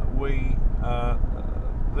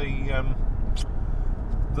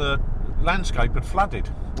 The landscape had flooded.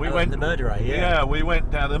 We went the Meurderay, we went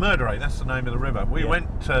down the Meurderay. That's the name of the river. We went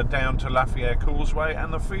down to Lafayette Causeway,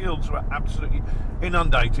 and the fields were absolutely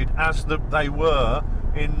inundated, as they were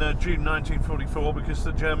in June 1944, because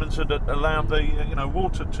the Germans had allowed the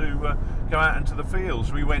water to go out into the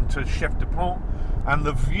fields. We went to Chef de Pont, and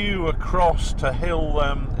the view across to Hill,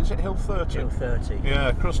 is it Hill 30? Hill 30. Yeah,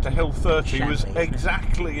 across to Hill 30 Shanty, was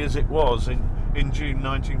exactly as it was in June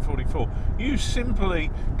 1944. You simply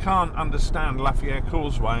can't understand Lafayette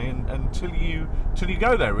Causeway until you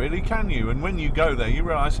go there, really, can you? And when you go there, you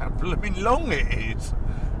realise how blooming long it is.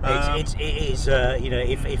 It is.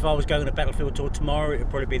 If I was going on a battlefield tour tomorrow, it would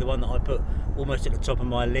probably be the one that I put almost at the top of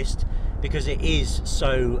my list, because it is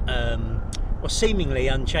so seemingly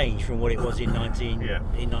unchanged from what it was in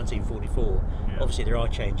 1944. Obviously there are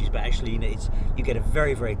changes, but actually you get a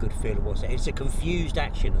very, very good feel of what's there. It's a confused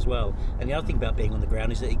action as well. And the other thing about being on the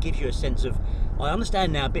ground is that it gives you a sense of, I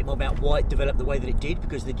understand now a bit more about why it developed the way that it did,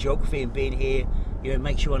 because the geography and being here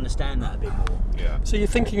makes you understand that a bit more. So you're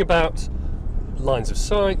thinking about lines of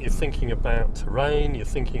sight, you're thinking about terrain, you're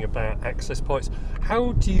thinking about access points.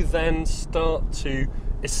 How do you then start to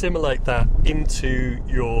assimilate that into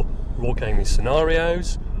your wargaming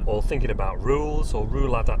scenarios, or thinking about rules or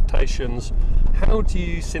rule adaptations? How do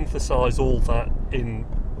you synthesize all that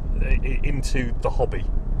into the hobby?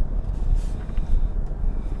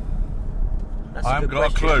 I haven't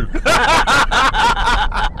got a clue.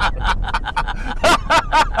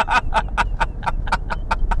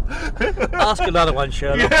 Ask another one,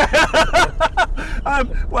 Sherlock.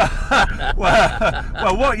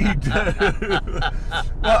 Well, what you do?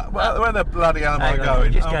 Where the bloody hell am I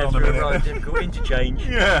going? Just Hold going on a through a minute. rather difficult interchange.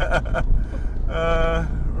 Yeah.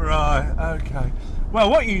 Right. Okay. Well,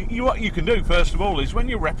 what you can do first of all is, when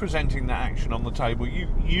you're representing that action on the table,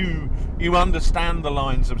 you understand the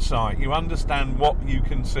lines of sight. You understand what you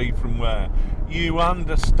can see from where. You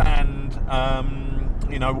understand,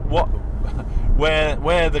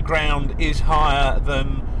 where the ground is higher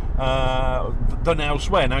than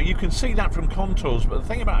elsewhere. Now, you can see that from contours, but the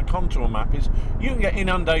thing about a contour map is you can get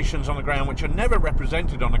inundations on the ground which are never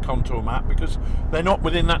represented on a contour map because they're not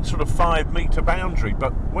within that sort of 5-metre boundary.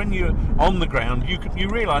 But when you're on the ground, you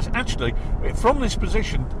realise, actually, from this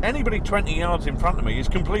position, anybody 20 yards in front of me is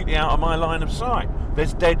completely out of my line of sight.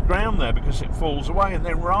 There's dead ground there because it falls away and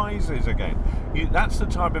then rises again. That's the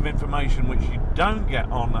type of information which you don't get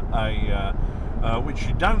on a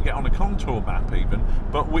contour map even,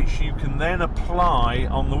 but which you can then apply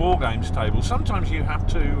on the wargames table. Sometimes you have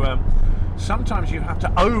to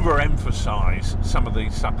overemphasize some of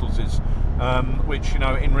these subtleties, which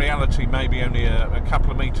in reality may be only a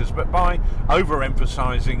couple of meters, but by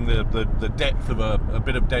overemphasizing the depth of a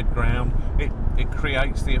bit of dead ground, it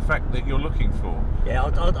creates the effect that you're looking for. Yeah,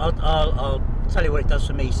 I'll tell you what it does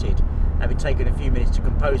for me, Sid. Having taken a few minutes to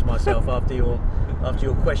compose myself after your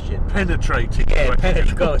question. Penetrating. Yeah,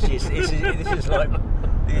 gosh, this is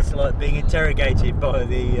like being interrogated by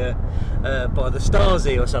the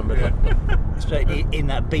Stasi or somebody. Especially in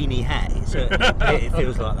that beanie hat, it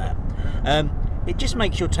feels like that. It just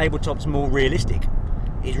makes your tabletops more realistic.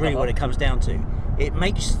 Is really what it comes down to. It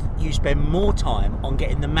makes you spend more time on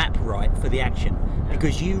getting the map right for the action,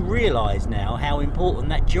 because you realise now how important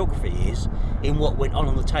that geography is in what went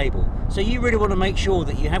on the table. So you really want to make sure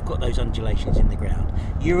that you have got those undulations in the ground.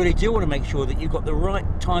 You really do want to make sure that you've got the right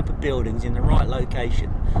type of buildings in the right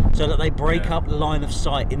location, so that they break up the line of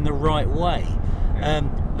sight in the right way.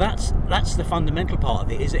 That's the fundamental part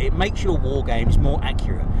of it, is that it makes your war games more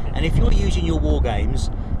accurate. And if you're using your war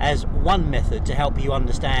games as one method to help you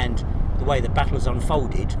understand the way the battle has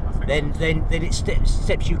unfolded, then it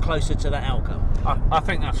steps you closer to that outcome. I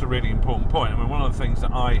think that's a really important point. I mean, one of the things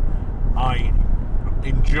that I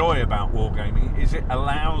enjoy about wargaming is it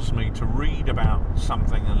allows me to read about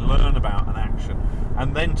something and learn about an action,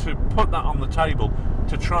 and then to put that on the table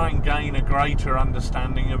to try and gain a greater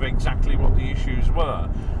understanding of exactly what the issues were.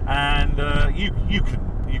 And you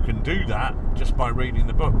can do that just by reading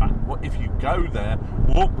the book. But if you go there,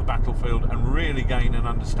 walk the battlefield, and really gain an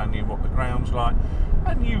understanding of what the ground's like,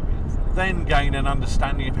 and you then gain an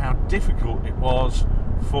understanding of how difficult it was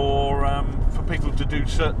for people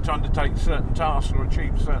to undertake certain tasks or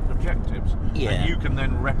achieve certain objectives. And you can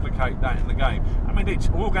then replicate that in the game. I mean,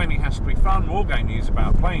 wargaming has to be fun. Wargaming is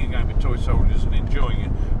about playing a game with toy soldiers and enjoying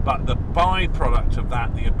it. But the byproduct of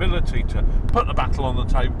that, the ability to put a battle on the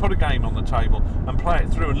table, put a game on the table, and play it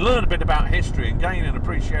through, and learn a bit about history, and gain an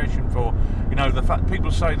appreciation for, the fact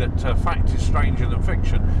people say that fact is stranger than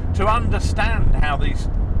fiction. To understand how these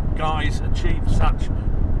guys achieved such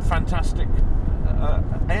fantastic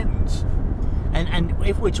ends. And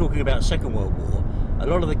if we're talking about Second World War, a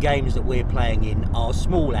lot of the games that we're playing in are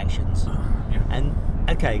small actions. And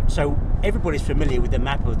okay, so everybody's familiar with the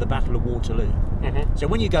map of the Battle of Waterloo. So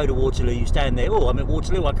when you go to Waterloo, you stand there, I'm at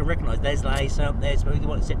Waterloo, I can recognise there's Lace up, there's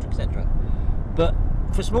etc, etc. But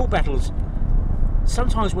for small battles,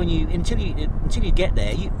 sometimes until you get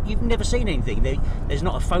there, you've never seen anything. There's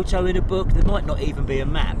not a photo in a book, there might not even be a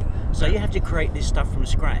map. So you have to create this stuff from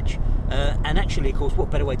scratch. And actually, of course, what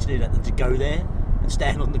better way to do that than to go there and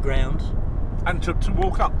stand on the ground and to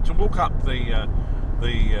walk up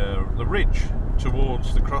the ridge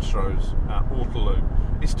towards the crossroads at Waterloo,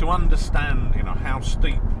 is to understand, how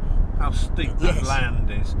steep that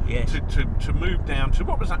land is. To move down to,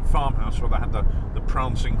 what was that farmhouse where they had the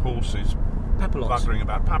prancing horses buggering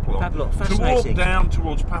about? Papillote. To walk down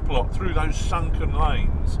towards Papillote through those sunken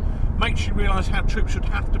lanes makes you realise how troops should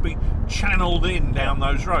have to be channelled in down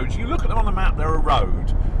those roads. You look at them on the map, they're a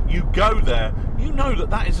road. You go there, you know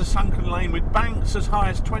that is a sunken lane with banks as high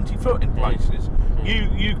as 20 foot in places.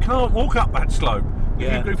 You can't walk up that slope.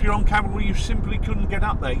 If you're on cavalry, you simply couldn't get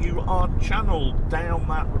up there. You are channeled down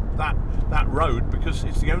that road because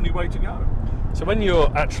it's the only way to go. So when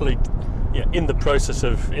you're actually in the process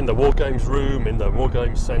of in the wargames room, in the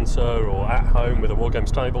wargames centre, or at home with a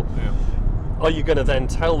wargames table, are you going to then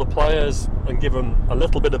tell the players and give them a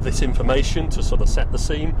little bit of this information to sort of set the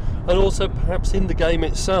scene? And also perhaps in the game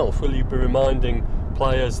itself, will you be reminding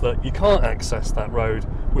players that you can't access that road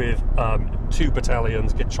with 2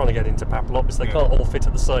 battalions trying to get into Papalopis? They can't all fit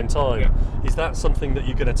at the same time. Is that something that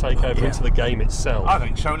you're going to take over into the game itself? I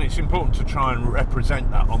think so, and it's important to try and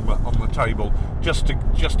represent that on the table, just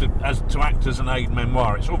to act as an aid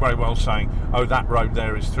memoir. It's all very well saying, oh, that road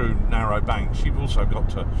there is through narrow banks. You've also got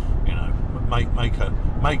to, make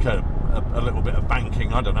a little bit of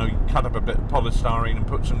banking. I don't know, you cut up a bit of polystyrene and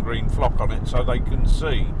put some green flock on it so they can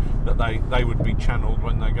see that they would be channeled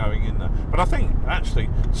when they're going in there. But I think actually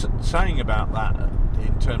saying about that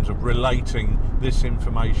in terms of relating this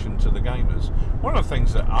information to the gamers, one of the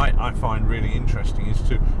things that I find really interesting is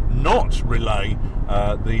to not relay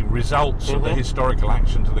the results of the historical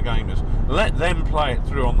action to the gamers. Let them play it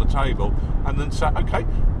through on the table and then say, okay,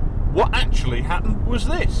 what actually happened was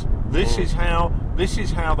this. This is how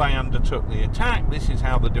they undertook the attack. This is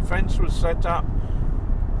how the defence was set up.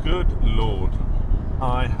 Good Lord,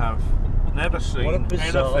 I have never seen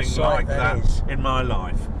anything like that in my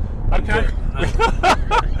life. Okay,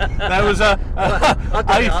 there was a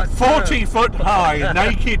 40-foot high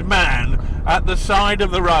naked man at the side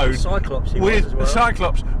of the road,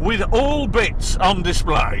 Cyclops with all bits on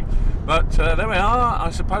display. But there we are. I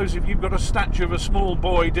suppose if you've got a statue of a small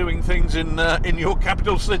boy doing things in your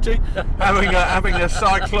capital city, having a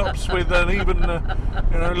Cyclops with an even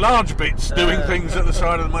large bits doing things at the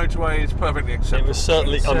side of the motorway is perfectly acceptable. It was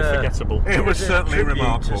certainly unforgettable. It was certainly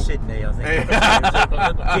remarkable. To Sydney, I think. It was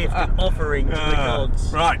a gift, an offering to the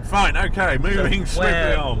gods. Right, fine, okay, moving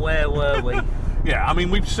swiftly on. Where were we? Yeah, I mean,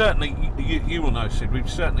 we've certainly, you will know, Sid, we've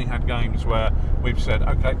certainly had games where we've said,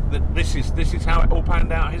 okay, this is how it all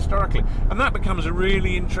panned out historically. And that becomes a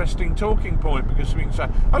really interesting talking point, because we can say,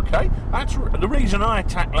 okay, that's the reason I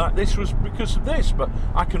attacked like this was because of this, but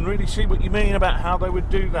I can really see what you mean about how they would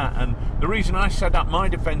do that. And the reason I set up my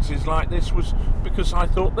defences like this was because I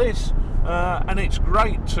thought this. And it's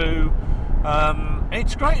great to...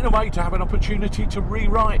 it's great in a way to have an opportunity to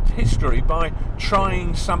rewrite history by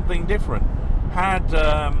trying something different. Had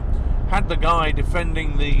the guy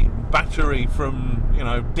defending the battery from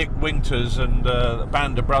Dick Winters and the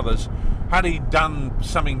band of brothers, had he done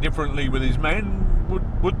something differently with his men,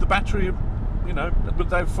 would the battery have, would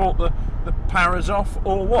they have fought the paras off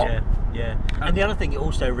or what? Yeah. And the other thing it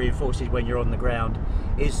also reinforces when you're on the ground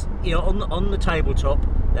is on the tabletop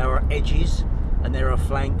there are edges and there are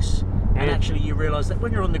flanks. And actually, you realise that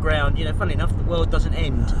when you're on the ground, funnily enough, the world doesn't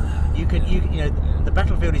end. The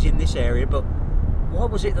battlefield is in this area, but why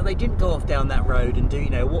was it that they didn't go off down that road and do?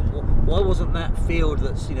 Why wasn't that field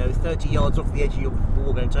that's 30 yards off the edge of your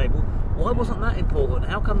wargame table? Why wasn't that important?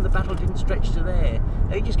 How come the battle didn't stretch to there?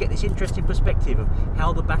 Now you just get this interesting perspective of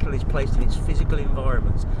how the battle is placed in its physical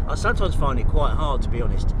environments. I sometimes find it quite hard, to be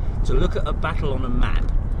honest, to look at a battle on a map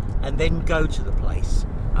and then go to the place.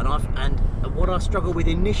 And what I struggle with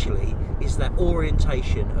initially is that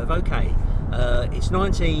orientation of it's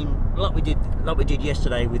 19 like we did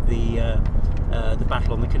yesterday with the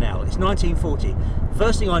battle on the canal. It's 1940.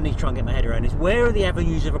 First thing I need to try and get my head around is where are the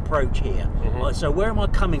avenues of approach here? So where am I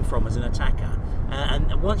coming from as an attacker?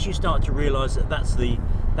 And once you start to realise that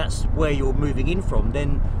that's where you're moving in from,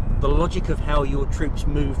 then the logic of how your troops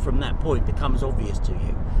move from that point becomes obvious to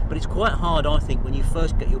you. But it's quite hard, I think, when you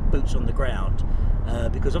first get your boots on the ground.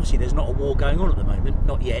 Because obviously there's not a war going on at the moment,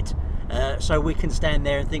 not yet. So we can stand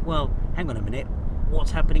there and think, well, hang on a minute,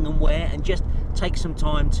 what's happening and where, and just take some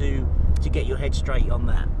time to get your head straight on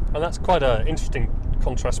that. And that's quite an interesting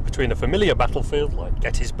contrast between a familiar battlefield like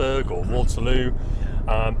Gettysburg or Waterloo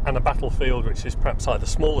and a battlefield which is perhaps either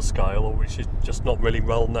smaller scale or which is just not really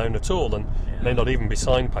well known at all and may not even be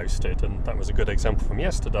signposted. And that was a good example from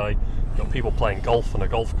yesterday. You've got people playing golf on a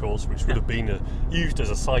golf course which would have been used as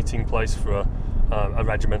a sighting place for a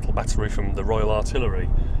regimental battery from the Royal Artillery.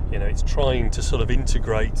 It's trying to sort of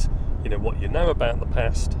integrate what you know about the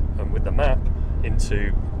past and with the map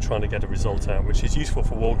into trying to get a result out which is useful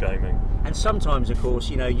for wargaming. And sometimes, of course,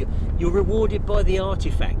 you're rewarded by the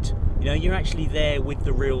artifact. You're actually there with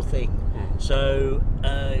the real thing. So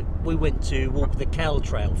we went to walk the Cal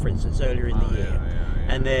Trail, for instance, earlier in the year.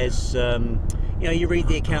 And there's you read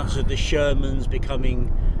the accounts of the Shermans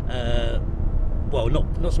becoming well,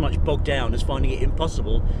 not so much bogged down as finding it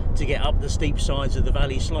impossible to get up the steep sides of the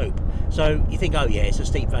valley slope. So you think, oh yeah, it's a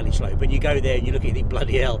steep valley slope, and you go there and you look at it and think,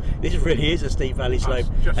 bloody hell, this really is a steep valley slope.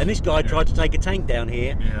 And this guy tried to take a tank down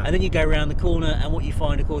here, and then you go around the corner, and what you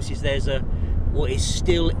find, of course, is there's what is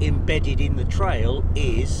still embedded in the trail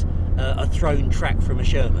is a thrown track from a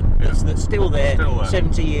Sherman that's still there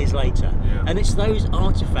 70 years later. And it's those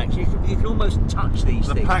artefacts, you can almost touch these things.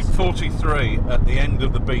 The Pack 43 at the end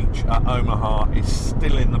of the beach at Omaha is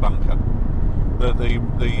still in the bunker.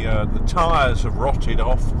 The tyres have rotted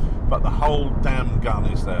off, but the whole damn gun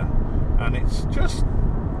is there. And it's just,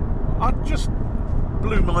 I just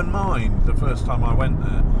blew my mind the first time I went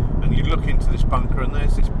there. And you look into this bunker and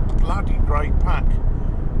there's this bloody great pack.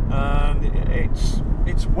 And it's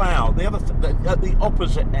wow. The other at the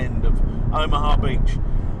opposite end of Omaha Beach,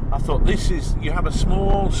 I thought you have a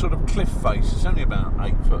small sort of cliff face. It's only about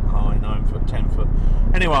 8 foot high, 9 foot, 10 foot.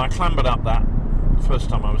 Anyway, I clambered up that the first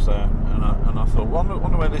time I was there, and I thought, well, I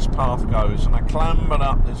wonder where this path goes. And I clambered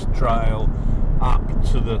up this trail up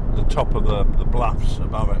to the top of the bluffs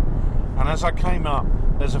above it. And as I came up,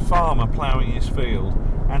 there's a farmer ploughing his field,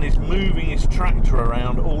 and he's moving his tractor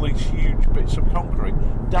around all these huge bits of concrete.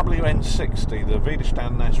 WN60, the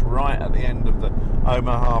Widerstandsnest, right at the end of the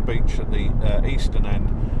Omaha Beach at the eastern end,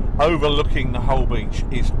 overlooking the whole beach,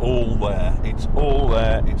 is all there. It's all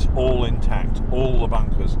there. It's all intact. All the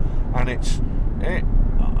bunkers, and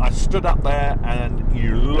I stood up there, and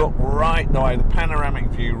you look right the way, the panoramic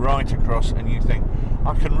view right across, and you think,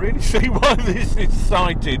 I can really see why this is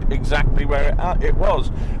sited exactly where it was.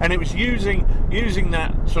 And it was using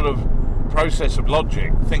that sort of process of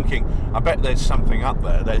logic, thinking, I bet there's something up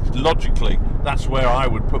there. Logically, that's where I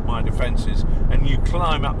would put my defences. And you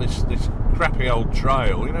climb up this crappy old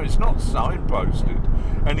trail, it's not signposted,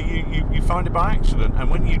 and you find it by accident. And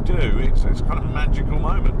when you do, it's kind of a magical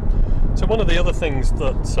moment. So one of the other things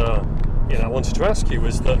that I wanted to ask you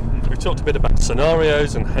was that we talked a bit about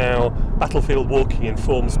scenarios and how battlefield walking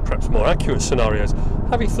informs perhaps more accurate scenarios.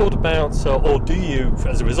 Have you thought about, or do you,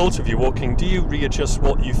 as a result of your walking, do you readjust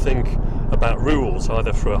what you think about rules,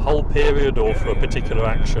 either for a whole period or for a particular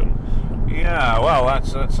action? Yeah, well,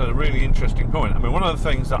 that's a really interesting point. I mean, one of the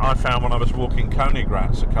things that I found when I was walking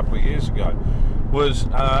Königgrätz a couple of years ago was,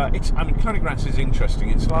 Königgrätz is interesting.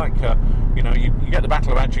 It's like, you get the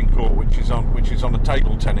Battle of Agincourt, which is on a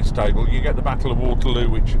table tennis table. You get the Battle of Waterloo,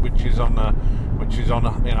 which is on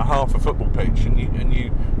half a football pitch, and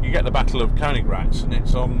you get the Battle of Königgrätz, and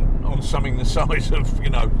it's on something the size of,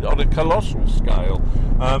 on a colossal scale.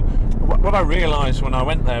 What I realised when I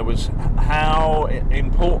went there was how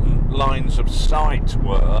important lines of sight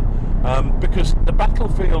were, because the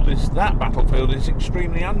battlefield is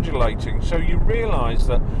extremely undulating. So you realise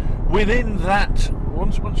that within that,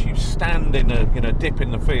 once you stand in a dip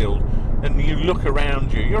in the field and you look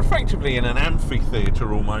around you, you're effectively in an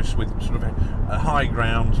amphitheatre almost, with sort of a high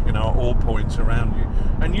ground, at all points around you.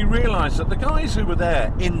 And you realise that the guys who were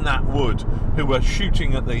there in that wood, who were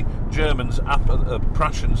shooting at the Germans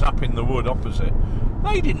Prussians up in the wood opposite,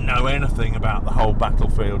 they didn't know anything about the whole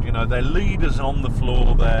battlefield. Their leaders on the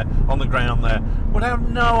floor there, on the ground there, would have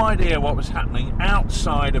no idea what was happening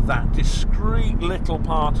outside of that discrete little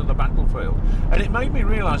part of the battlefield. And it made me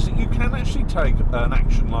realise that you can actually take an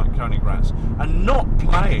action like Königgrätz and not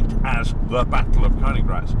play it as the Battle of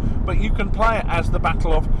Königgrätz, but you can play it as the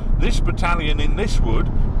battle of this battalion in this wood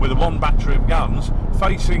with one battery of guns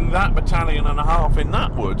facing that battalion and a half in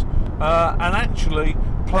that wood, and actually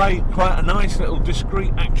play quite a nice little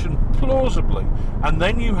discrete action plausibly. And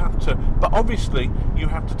then but obviously you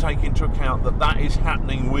have to take into account that is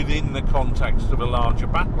happening within the context of a larger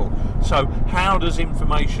battle. So how does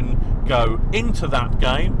information go into that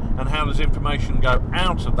game, and how does information go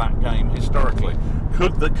out of that game historically?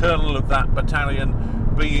 Could the colonel of that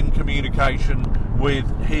battalion be in communication with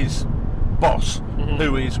his boss,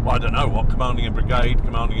 who is, I don't know what, commanding a brigade,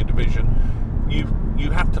 commanding a division?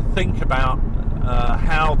 You have to think about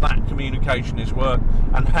how that communication is worked,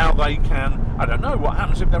 and how they can, I don't know, what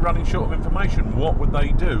happens if they're running short of information? What would they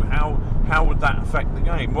do? How would that affect the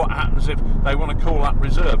game? What happens if they want to call up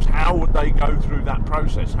reserves? How would they go through that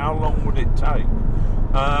process? How long would it take?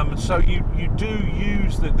 So you do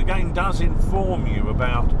use the game does inform you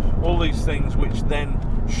about all these things, which then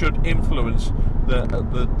should influence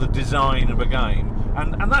the design of a game.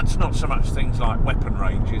 And that's not so much things like weapon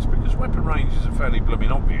ranges, because weapon ranges are fairly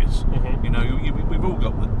blooming obvious. We've all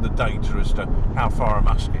got the data as to how far a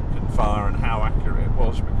musket can fire and how accurate it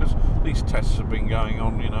was, because these tests have been going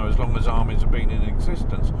on, as long as armies have been in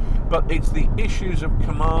existence. But it's the issues of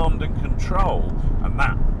command and control, and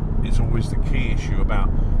that is always the key issue about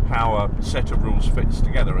how a set of rules fits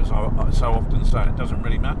together. As I so often say, it doesn't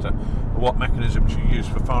really matter what mechanisms you use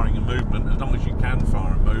for firing and movement, as long as you can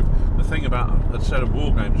fire and move. The thing about a set of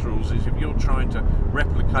wargames rules is if you're trying to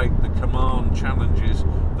replicate the command challenges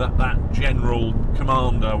that general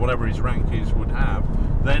commander, whatever his rank is, would have,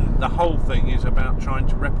 then the whole thing is about trying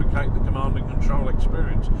to replicate the command and control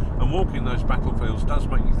experience. And walking those battlefields does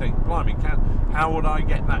make you think, blimey, how would I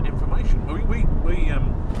get that information?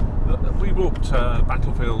 We walked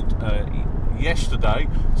battlefield yesterday.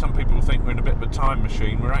 Some people think we're in a bit of a time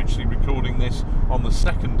machine. We're actually recording this on the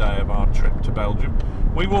second day of our trip to Belgium.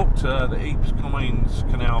 We walked the Ypres Comines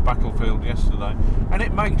Canal battlefield yesterday, and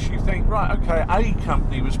it makes you think, right, okay, A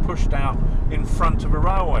company was pushed out in front of a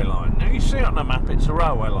railway line. Now you see it on the map, it's a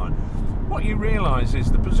railway line. What you realise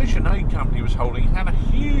is the position A company was holding had a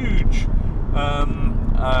huge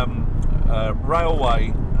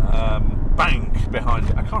railway bank behind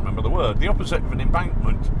it. I can't remember the word. The opposite of an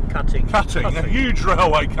embankment. Cutting. A huge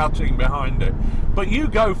railway cutting behind it. But you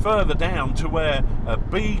go further down to where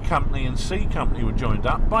B company and C company were joined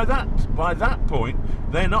up. By that point,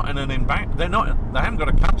 they're not in an embankment. They haven't got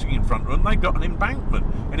a cutting in front of them. They've got an embankment.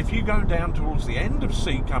 And if you go down towards the end of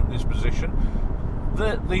C company's position,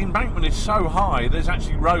 the embankment is so high there's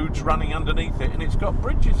actually roads running underneath it, and it's got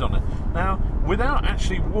bridges on it. Now, without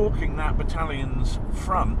actually walking that battalion's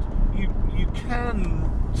front, you can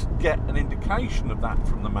get an indication of that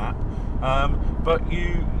from the map, but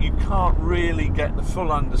you can't really get the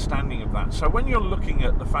full understanding of that. So when you're looking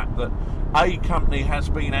at the fact that A company has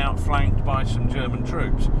been outflanked by some German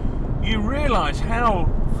troops, you realise how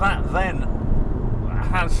that then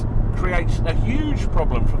creates a huge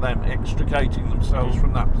problem for them extricating themselves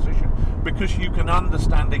from that position, because you can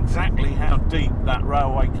understand exactly how deep that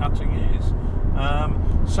railway cutting is.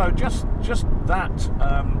 So just that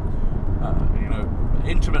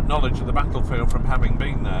intimate knowledge of the battlefield from having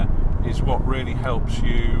been there is what really helps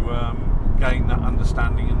you gain that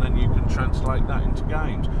understanding, and then you can translate that into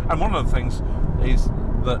games. And one of the things is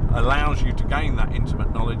that allows you to gain that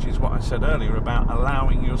intimate knowledge is what I said earlier about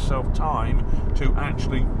allowing yourself time to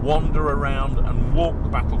actually wander around and walk the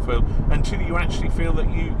battlefield until you actually feel that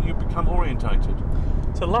you become orientated.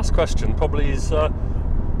 So the last question probably is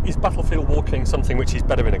battlefield walking something which is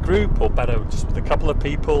better in a group, or better just with a couple of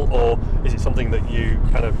people, or is it something that you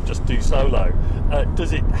kind of just do solo?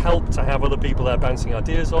 Does it help to have other people there bouncing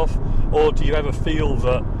ideas off, or do you ever feel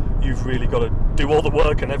that you've really got to do all the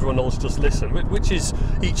work and everyone else just listen? Which is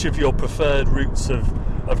each of your preferred routes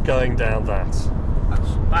of going down that?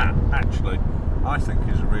 That actually, I think,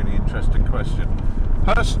 is a really interesting question.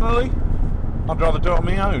 Personally, I'd rather do it on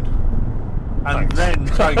my own. And then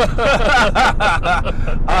take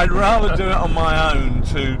I'd rather do it on my own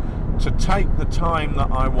to take the time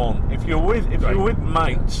that I want. If you're with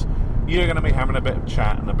mates, you're going to be having a bit of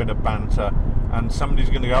chat and a bit of banter, and somebody's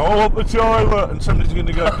going to go, "Oh, up the toilet," and somebody's going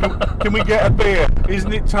to go, can we get a beer?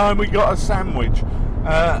 Isn't it time we got a sandwich?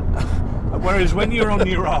 Whereas when you're on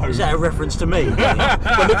your own... Is that a reference to me?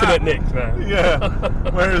 We're looking at Nick now. Yeah.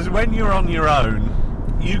 Whereas when you're on your own,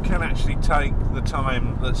 you can actually take the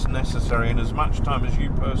time that's necessary, and as much time as you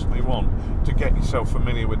personally want, to get yourself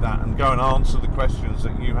familiar with that and go and answer the questions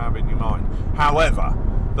that you have in your mind. However,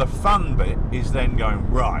 the fun bit is then going,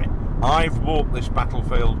 right, I've walked this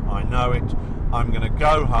battlefield, I know it, I'm going to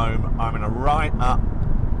go home, I'm going to write up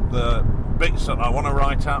the bits that I want to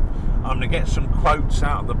write up, I'm going to get some quotes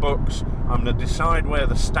out of the books, I'm going to decide where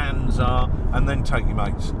the stands are, and then take your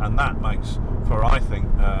mates. And that makes for, I think,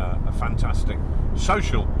 a fantastic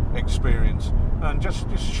social experience. And just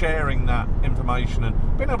sharing that information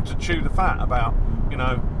and being able to chew the fat about,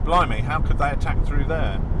 blimey, how could they attack through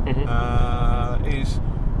there,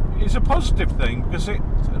 is a positive thing, because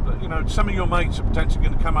some of your mates are potentially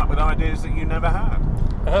going to come up with ideas that you never had.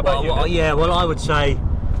 How about you? Well, I would say,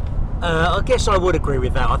 I guess I would agree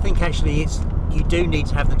with that. I think actually you do need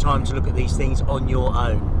to have the time to look at these things on your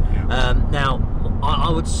own. Yeah. Now, I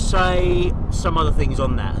would say some other things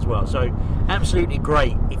on that as well. So, absolutely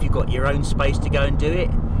great if you've got your own space to go and do it.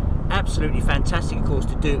 Absolutely fantastic, of course,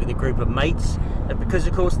 to do it with a group of mates. Because,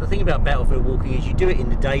 of course, the thing about battlefield walking is you do it in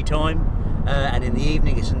the daytime, and in the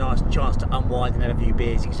evening it's a nice chance to unwind and have a few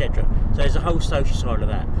beers, etc. So there's a whole social side of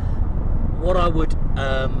that. What I would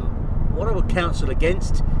counsel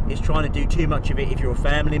against is trying to do too much of it if you're a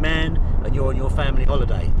family man and you're on your family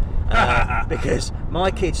holiday. Because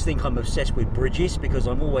my kids think I'm obsessed with bridges, because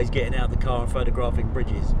I'm always getting out of the car and photographing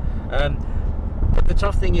bridges. But the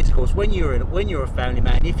tough thing is, of course, when you're a family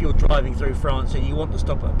man, if you're driving through France and you want to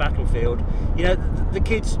stop at a battlefield, the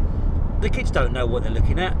kids don't know what they're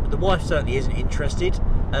looking at. The wife certainly isn't interested.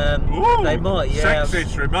 Ooh, they might, yeah.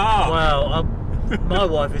 Sexist remark. Well, My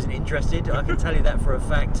wife isn't interested. I can tell you that for a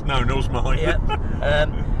fact. No, nor's mine. Yeah.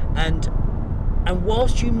 And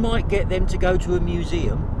whilst you might get them to go to a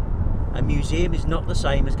museum is not the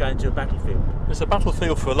same as going to a battlefield. It's a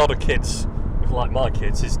battlefield for a lot of kids, like my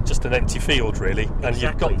kids, is just an empty field really, and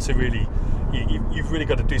Exactly. you've got to really, you've really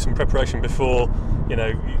got to do some preparation before,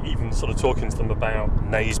 even sort of talking to them about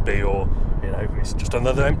Naseby or, it's just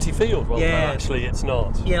another empty field. Well, Yeah. no, actually it's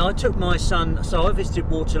not. Yeah, I took my son. So I visited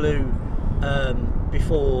Waterloo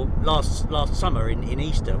before last summer in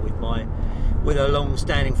Easter with a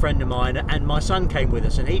long-standing friend of mine, and my son came with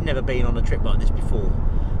us, and he'd never been on a trip like this before,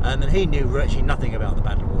 and he knew virtually nothing about the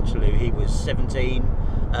Battle of Waterloo. He was 17,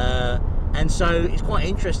 and so it's quite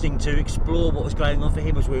interesting to explore what was going on for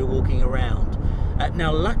him as we were walking around.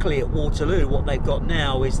 Now, luckily at Waterloo, what they've got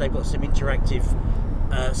now is they've got some interactive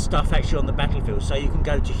stuff actually on the battlefield, so you can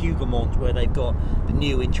go to Hougoumont where they've got the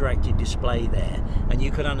new interactive display there, and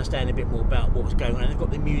you can understand a bit more about what was going on. And they've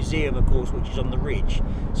got the museum, of course, which is on the ridge.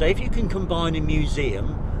 So if you can combine a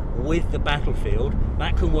museum with the battlefield,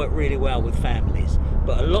 that can work really well with families.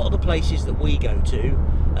 But a lot of the places that we go to,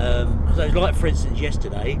 so like for instance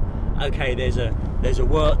yesterday, okay, there's a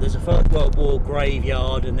First World War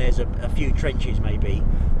graveyard, and there's a few trenches maybe,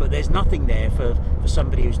 but there's nothing there for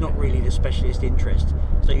somebody who's not really the specialist interest.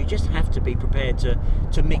 So you just have to be prepared to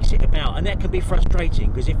mix it about, and that can be frustrating,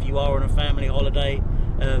 because if you are on a family holiday,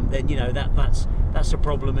 then that's a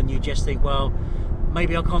problem, and you just think, well,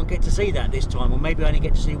 maybe I can't get to see that this time, or maybe I only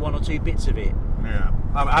get to see one or two bits of it. Yeah,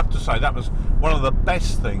 I have to say that was one of the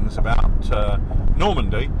best things about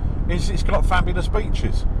Normandy, is it's got fabulous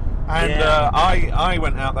beaches. And Yeah. I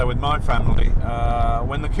went out there with my family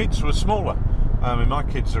when the kids were smaller. I mean, my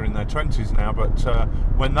kids are in their 20s now, but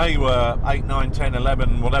when they were 8, 9, 10,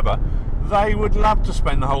 11, whatever, they would love to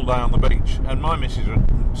spend the whole day on the beach, and my missus would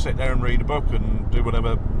sit there and read a book and do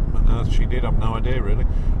whatever on earth she did, I've no idea really,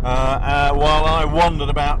 while I wandered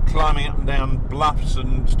about climbing up and down bluffs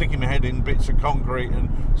and sticking my head in bits of concrete and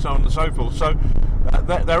so on and so forth. So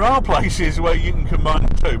there are places where you can combine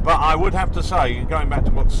the two, but I would have to say, going back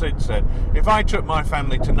to what Sid said, if I took my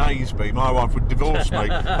family to Naseby, my wife would divorce me, and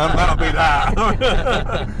that would be that.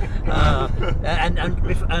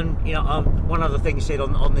 One other thing said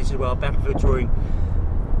on this as well, battlefield touring.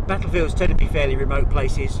 Battlefields tend to be fairly remote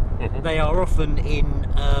places. Mm-hmm. They are often in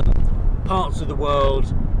parts of the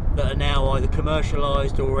world that are now either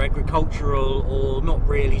commercialised or agricultural, or not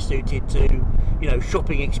really suited to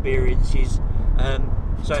shopping experiences.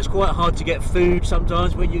 So it's quite hard to get food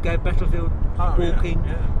sometimes when you go battlefield walking.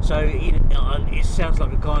 Yeah. So it sounds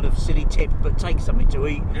like a kind of silly tip, but take something to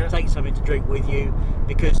eat, Yeah. take something to drink with you,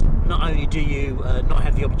 because not only do you not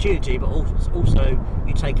have the opportunity, but also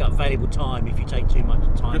you take up valuable time if you take too much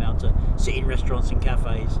time out to sit in restaurants and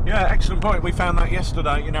cafes. Yeah, excellent point. We found that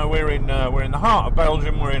yesterday. We're in the heart of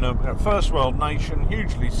Belgium. We're in a first world nation,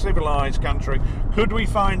 hugely civilised country. Could we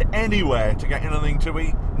find anywhere to get anything to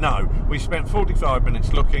eat? No. We spent 45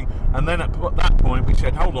 minutes looking, and then at that point we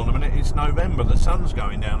said, hold on a minute, it's November, the sun's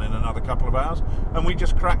going down in another couple of hours, and we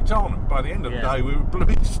just cracked on. By the end of the day we were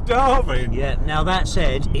bloody starving. Yeah, now that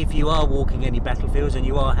said, if you are walking any battlefields and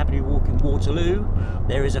you are happy to walk in Waterloo,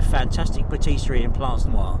 there is a fantastic patisserie in Place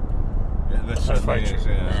Noire. Yeah, there certainly is.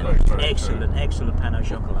 Yeah, very Excellent, excellent pan au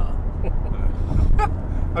chocolat.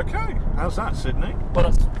 Okay, how's that, Sydney?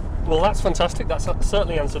 Well, that's fantastic. That's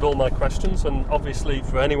certainly answered all my questions. And obviously,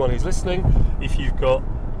 for anyone who's listening, if you've got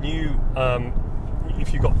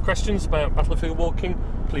questions about battlefield walking,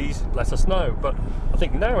 please let us know. But I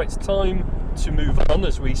think now it's time to move on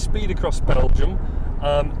as we speed across Belgium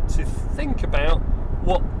to think about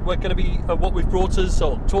what we're going to be, what we've brought us,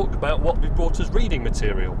 or talk about what we've brought us reading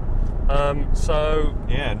material.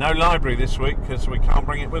 Yeah, no library this week because we can't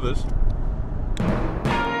bring it with us.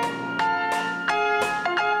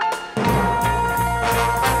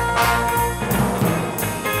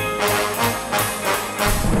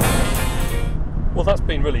 Well, that's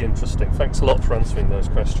been really interesting. Thanks a lot for answering those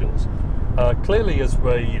questions. Clearly, as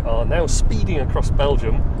we are now speeding across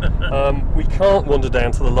Belgium, we can't wander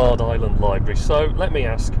down to the Lard Island Library. So let me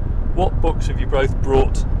ask, what books have you both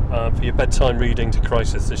brought for your bedtime reading to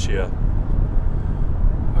Crisis this year?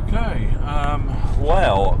 Okay,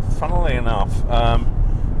 well, funnily enough,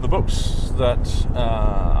 the books that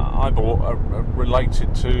I bought are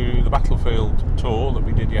related to the battlefield tour that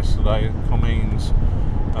we did yesterday, Comines,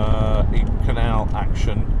 Ypres Canal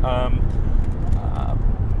action.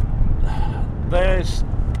 There's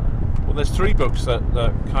three books that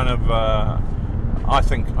kind of I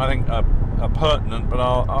think are pertinent, but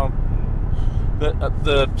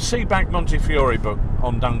the Seabank Montefiore book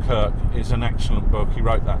on Dunkirk is an excellent book. He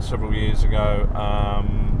wrote that several years ago,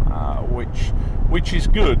 which is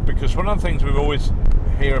good, because one of the things we've always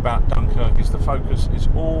hear about Dunkirk is the focus is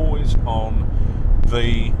always on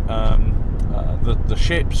the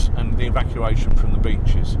ships and the evacuation from the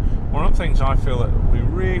beaches. One of the things I feel that we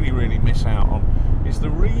really miss out on is the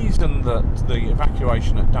reason that the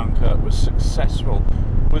evacuation at Dunkirk was successful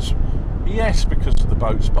was, yes, because of the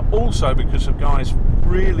boats, but also because of guys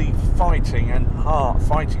really fighting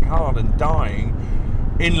hard and dying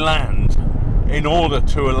inland in order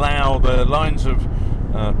to allow the lines of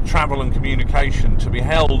travel and communication to be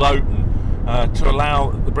held open, to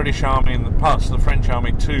allow the British Army and the parts of the French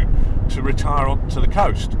Army to retire onto the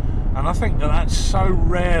coast. And I think that's so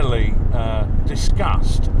rarely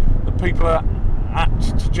discussed that people are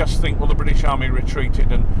apt to just think, well, the British Army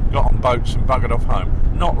retreated and got on boats and buggered off home.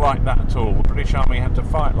 Not like that at all. The British Army had to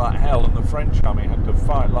fight like hell, and the French Army had to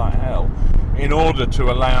fight like hell in order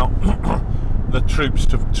to allow the troops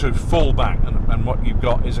to fall back, and what you've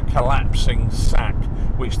got is a collapsing sack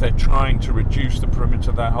which they're trying to reduce the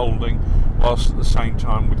perimeter they're holding, whilst at the same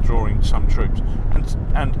time withdrawing some troops.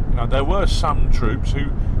 And you know, there were some troops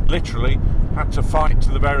who literally had to fight to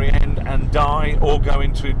the very end and die or go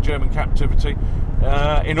into German captivity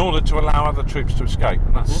in order to allow other troops to escape,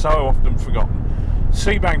 and that's so often forgotten.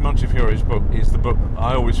 Sebag Montefiore's book is the book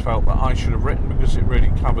I always felt that I should have written, because it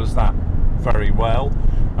really covers that very well.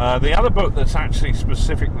 The other book that's actually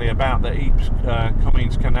specifically about the Ypres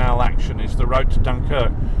Comines Canal action is The Road to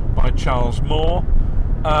Dunkirk by Charles Moore,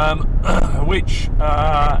 which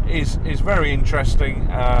is very interesting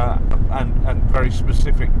and very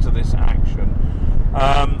specific to this action.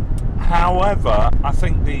 However, I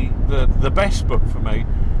think the best book for me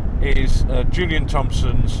is Julian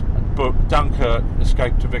Thompson's book Dunkirk,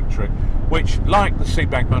 Escape to Victory, which, like the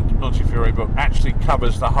Sebag Montefiore book, actually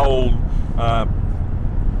covers the whole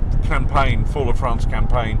campaign, Fall of France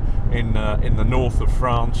campaign in the north of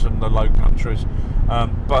France and the Low Countries,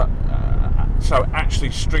 so it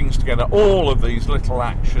actually strings together all of these little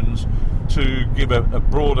actions to give a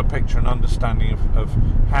broader picture and understanding of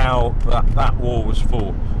how that war was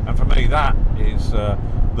fought. And for me, that is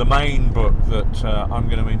the main book that I'm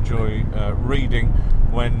going to enjoy reading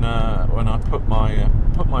when I put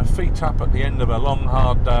my feet up at the end of a long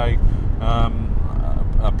hard day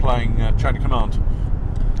playing Chain of Command.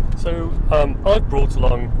 So I've brought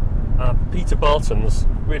along Peter Barton's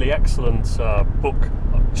really excellent book,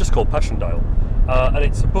 just called Passchendaele, and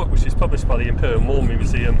it's a book which is published by the Imperial War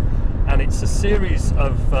Museum, and it's a series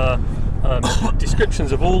of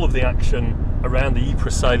descriptions of all of the action around the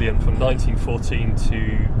Ypres salient from 1914 to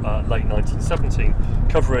late 1917,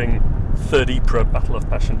 covering 3rd Ypres Battle of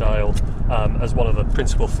Passchendaele as one of the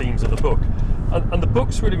principal themes of the book. And the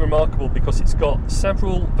book's really remarkable because it's got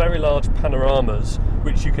several very large panoramas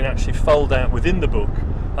which you can actually fold out within the book,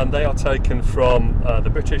 and they are taken from the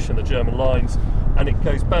British and the German lines, and it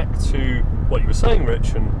goes back to what you were saying,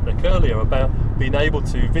 Rich and Nick, earlier about being able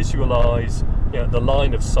to visualise, you know, the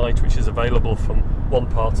line of sight which is available from one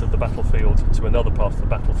part of the battlefield to another part of the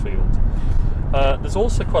battlefield. There's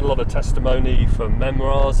also quite a lot of testimony from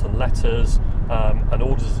memoirs and letters and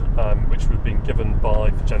orders which were being given by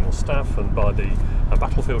the General Staff and by the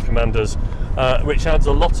battlefield commanders, which adds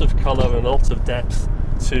a lot of colour and a lot of depth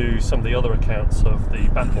to some of the other accounts of the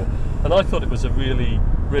battle. And I thought it was a really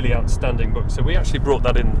outstanding book. So we actually brought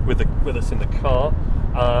that in with us in the car.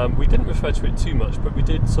 We didn't refer to it too much, but we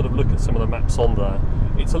did sort of look at some of the maps on there.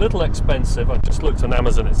 It's a little expensive. I just looked on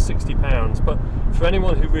Amazon, it's £60, but for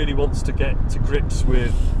anyone who really wants to get to grips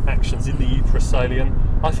with actions in the Ypres salient,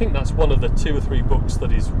 I think that's one of the 2 or 3 books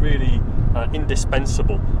that is really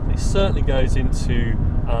indispensable. It certainly goes into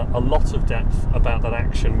a lot of depth about that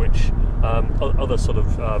action, which other sort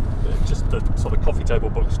of just the sort of coffee table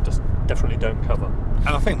books just definitely don't cover. And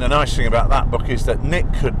I think the nice thing about that book is that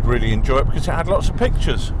Nick could really enjoy it because it had lots of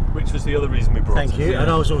pictures. Which was the other reason we brought it. Thank you. And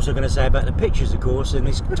I was also going to say about the pictures, of course, and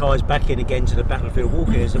this ties back in again to the battlefield walk,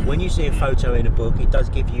 is that when you see a photo in a book, it does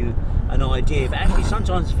give you an idea. But actually,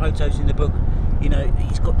 sometimes the photos in the book, you know,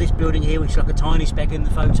 he's got this building here, which is like a tiny speck in the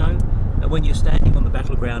photo. And when you're standing on the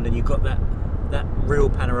battleground and you've got that real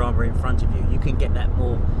panorama in front of you, you can get that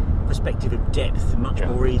more perspective of depth much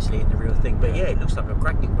more easily in the real thing. But yeah, it looks like a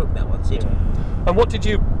cracking book, that one, Sid. Yeah. And what did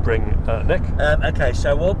you bring, Nick? Okay,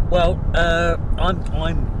 so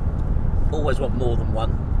I'm always want more than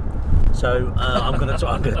one. So I'm going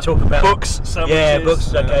to talk about books. Sandwiches. Yeah,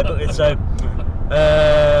 books. Okay, so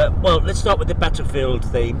well, let's start with the battlefield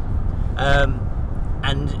theme.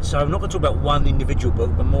 And so I'm not going to talk about one individual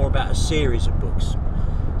book, but more about a series of books.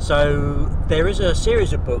 So there is a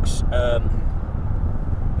series of books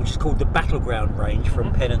which is called the Battleground range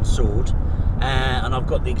from Pen and Sword. And I've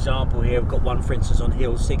got the example here. I've got one, for instance, on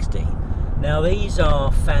Hill 60. Now, these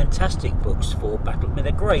are fantastic books for battle. I mean,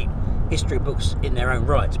 they're great history books in their own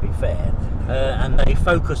right, to be fair, and they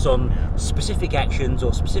focus on specific actions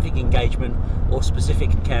or specific engagement or specific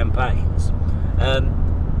campaigns.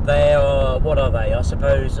 They are, what are they? I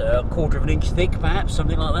suppose a quarter of an inch thick, perhaps,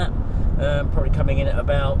 something like that. Probably coming in at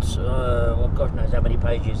about, well, God knows how many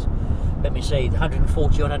pages. Let me see,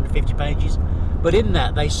 140 or 150 pages. But in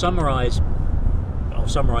that, they summarise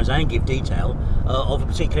and give detail of a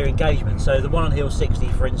particular engagement. So the one on Hill 60,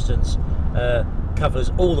 for instance,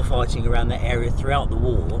 covers all the fighting around that area throughout the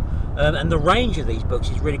war. And the range of these books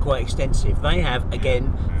is really quite extensive. They have,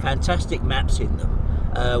 again, fantastic maps in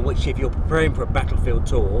them, which, if you're preparing for a battlefield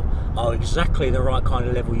tour, are exactly the right kind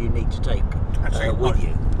of level you need to take with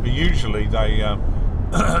you. Usually they're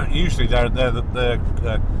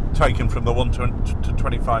taken from the 1 to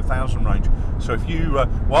 25,000 range. So if you,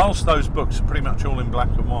 whilst those books are pretty much all in black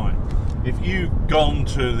and white, if you've gone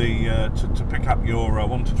to the to pick up your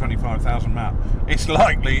 1 to 25,000 map, it's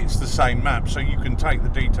likely it's the same map, so you can take the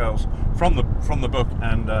details from the book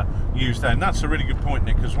and use that. And that's a really good point,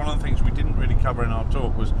 Nick, because one of the things we didn't really cover in our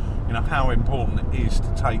talk was, you know, how important it is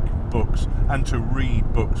to take books and to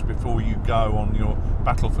read books before you go on your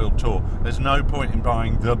battlefield tour. There's no point in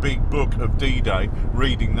buying the big book of D-Day,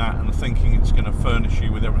 reading that and thinking it's going to furnish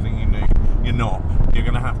you with everything you need. You're not. You're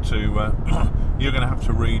going to have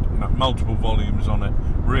to read, you know, multiple volumes on it,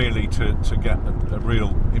 really, to get a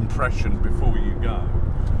real impression before you go.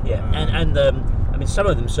 Yeah, and I mean, some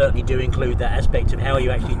of them certainly do include that aspect of how you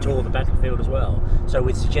actually tour the battlefield as well. So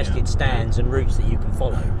with suggested stands and routes that you can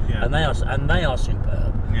follow, and they are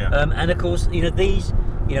superb. Yeah. And of course, you know, these,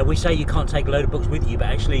 you know, we say you can't take a load of books with you, but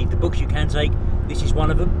actually the books you can take, this is one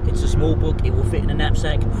of them. It's a small book, it will fit in a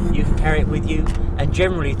knapsack, you can carry it with you, and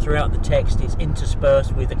generally throughout the text it's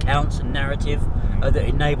interspersed with accounts and narrative that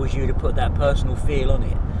enables you to put that personal feel on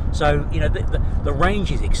it. So, you know, the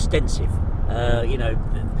range is extensive. You know,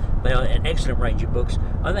 they are an excellent range of books,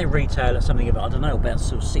 and they retail at something about, I don't know, about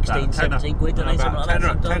sort of 16, 17 quid, don't they? Something like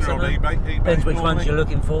that. 10 on eBay. Depends which ones you're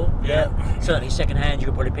looking for. Yeah. Certainly second hand, you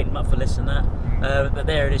can probably pick them up for less than that. But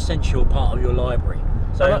they're an essential part of your library.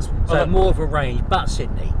 So more of a range, but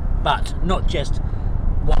Sydney, but not just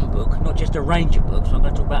one book, not just a range of books. I'm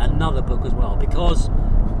going to talk about another book as well, because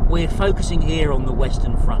we're focusing here on the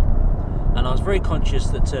Western Front. And I was very conscious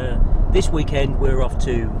that this weekend we're off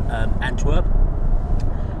to Antwerp.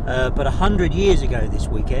 But 100 years ago this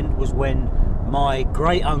weekend was when my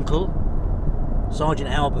great uncle, Sergeant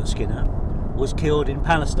Albert Skinner, was killed in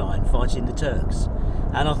Palestine fighting the Turks.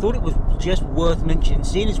 And I thought it was just worth mentioning,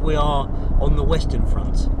 seeing as we are on the Western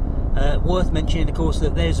Front, worth mentioning, of course,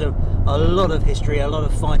 that there's a lot of history, a lot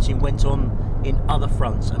of fighting went on in other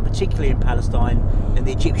fronts, and particularly in Palestine and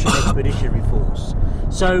the Egyptian Expeditionary Force.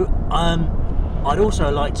 So I'd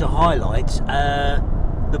also like to highlight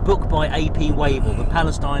the book by A.P. Wavell, The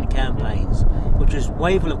Palestine Campaigns, which was,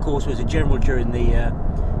 Wavell, of course, was a general during the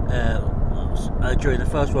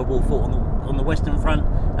First World War, fought on the Western Front,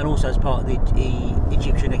 and also as part of the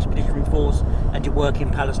Egyptian Expeditionary Force, and did work in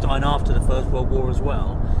Palestine after the First World War as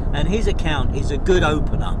well. And his account is a good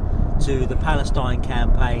opener to the Palestine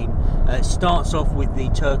campaign. It starts off with the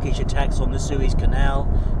Turkish attacks on the Suez Canal,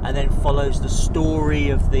 and then follows the story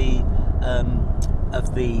of the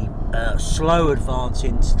slow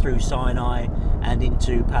advance through Sinai and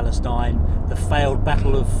into Palestine, the failed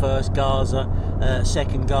battle of First Gaza,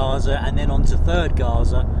 Second Gaza, and then on to Third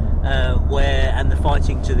Gaza, and the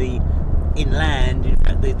fighting to the inland, in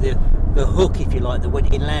fact the hook, if you like, that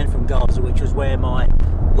went inland from Gaza, which was where my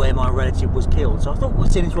relative was killed. So I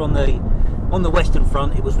thought, since we're on the Western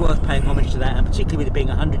Front, it was worth paying homage to that, and particularly with it being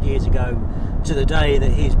 100 years ago to the day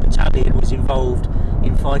that his battalion was involved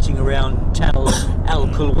in fighting around Tal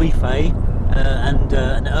al-Khalifa, and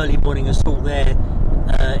an early morning assault there,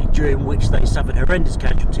 during which they suffered horrendous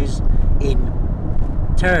casualties in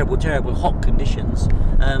terrible hot conditions.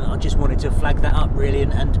 I just wanted to flag that up, really,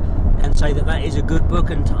 and say that is a good book,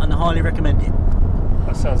 and highly recommend it.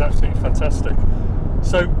 That sounds absolutely fantastic.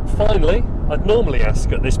 So finally, I'd normally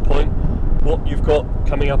ask at this point what you've got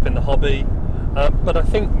coming up in the hobby, but I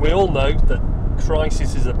think we all know that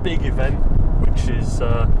Crisis is a big event, which is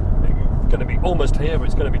going to be almost here.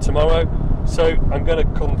 It's going to be tomorrow. So I'm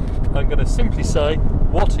going to simply say,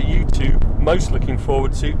 what are you two most looking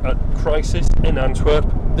forward to at Crisis in Antwerp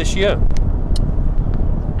this year?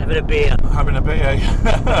 Having a beer.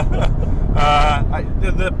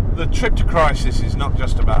 The trip to Crisis is not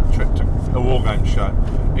just about a trip to a wargames show.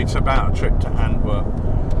 It's about a trip to Antwerp.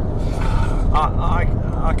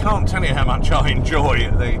 I can't tell you how much I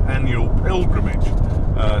enjoy the annual pilgrimage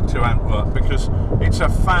to Antwerp, because it's a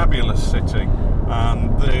fabulous city.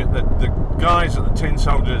 The guys at the Tin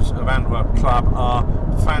Soldiers of Antwerp Club are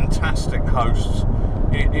fantastic hosts.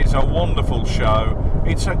 It is a wonderful show.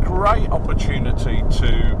 It's a great opportunity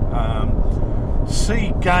to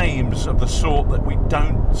see games of the sort that we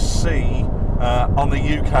don't see on the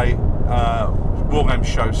UK wargame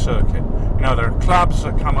show circuit. You know, there are clubs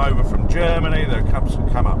that come over from Germany, there are clubs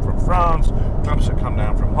that come up from France, clubs that come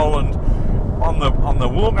down from Holland. On the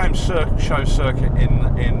wargame show circuit in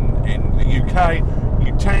the UK,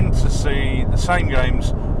 you tend to see the same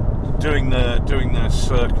games doing their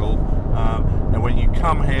circle. And when you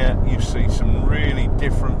come here, you see some really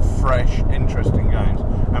different, fresh, interesting games.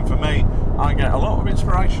 And for me, I get a lot of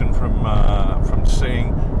inspiration from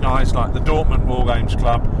seeing guys like the Dortmund Wargames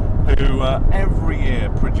Club, who every year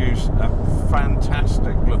produce a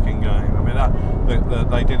fantastic looking game. I mean,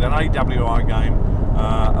 they did an AWI game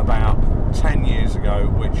about 10 years ago,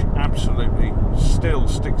 which absolutely still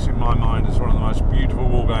sticks in my mind as one of the most beautiful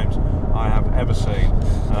war games I have ever seen.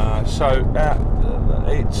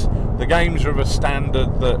 The games are of a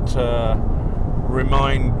standard that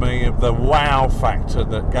remind me of the wow factor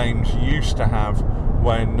that games used to have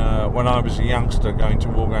when I was a youngster going to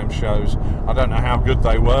wargame shows. I don't know how good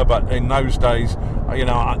they were, but in those days, you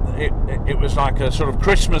know, it was like a sort of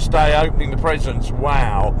Christmas Day opening the presents.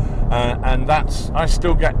 Wow, and I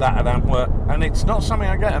still get that at Antwerp, and it's not something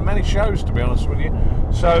I get at many shows, to be honest with you.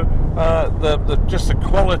 So just the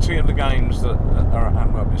quality of the games that are at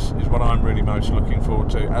Antwerp is what I'm really most looking forward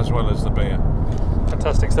to, as well as the beer.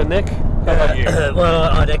 Fantastic. So Nick, how about you? Well,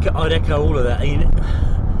 I'd echo all of that. I mean,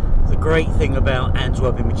 the great thing about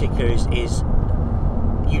Antwerp in particular is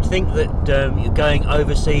you'd think that you're going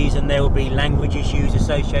overseas and there will be language issues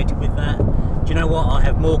associated with that. Do you know what? I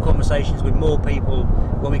have more conversations with more people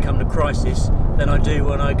when we come to Crisis than I do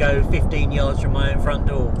when I go 15 yards from my own front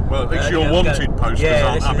door. Well, at least your wanted posters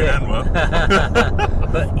aren't up in Antwerp.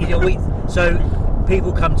 But you know, so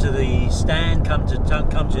people come to the stand, come to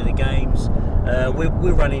the games.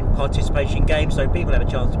 We're running participation games, so people have a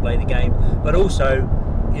chance to play the game, but also,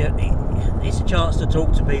 you know, it's a chance to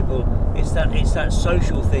talk to people. It's that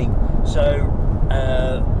social thing. So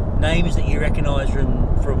names that you recognise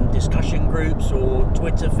from discussion groups or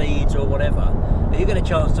Twitter feeds or whatever, you get a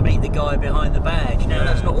chance to meet the guy behind the badge. Now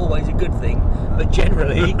that's not always a good thing, but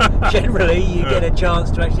generally you get a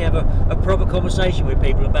chance to actually have a proper conversation with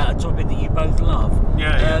people about a topic that you both love.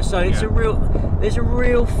 There's a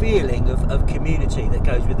real feeling of community that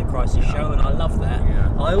goes with the Crisis show, and I love that.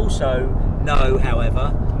 I also know,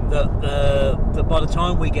 however, that by the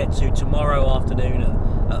time we get to tomorrow afternoon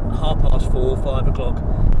at 4:30, 5 o'clock,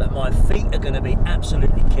 that my feet are going to be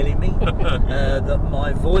absolutely killing me, that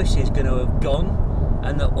my voice is going to have gone,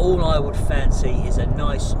 and that all I would fancy is a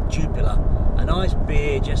nice Jupiler, a nice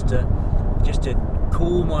beer just to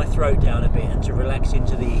cool my throat down a bit and to relax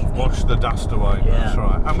into the evening. Wash the dust away, that's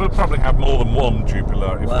right. And we'll probably have more than one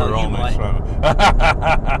Jupiler if we're honest.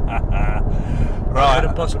 Right. I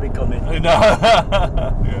couldn't possibly comment.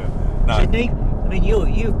 No. Sidney, I mean, you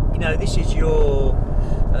know, this is your.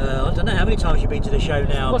 I don't know how many times you've been to the show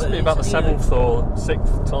now. It must be about the 7th or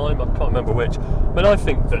 6th time, I can't remember which. But I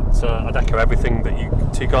think that I'd echo everything that you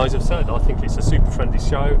two guys have said. I think it's a super friendly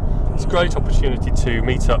show. It's a great opportunity to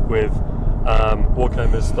meet up with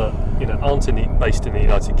wargamers that, you know, aren't based in the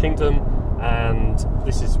United Kingdom, and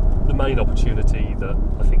this is the main opportunity that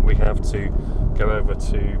I think we have to go over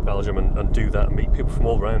to Belgium and do that and meet people from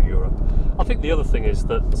all around Europe. I think the other thing is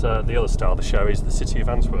that the other star of the show is the city of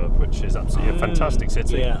Antwerp, which is absolutely a fantastic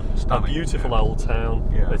city. A beautiful old town.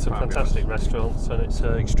 It's a fantastic restaurant, and it's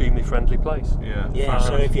an extremely friendly place.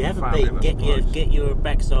 So if you haven't been, get your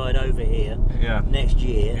backside over here next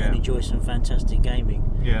year and enjoy some fantastic gaming.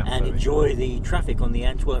 And enjoy the traffic on the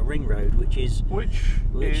Antwerp Ring Road, which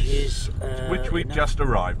we just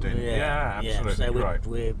arrived in. Absolutely. So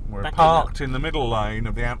we're parked in the middle lane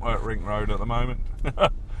of the Antwerp Ring Road at the moment.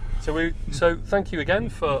 So thank you again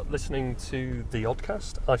for listening to the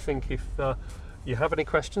Oddcast. I think if you have any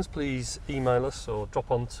questions, please email us or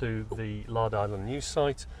drop onto the Lard Island news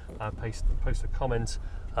site, post a comment,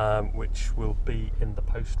 which will be in the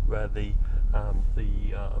post where the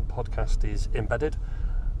podcast is embedded.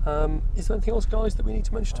 Is there anything else, guys, that we need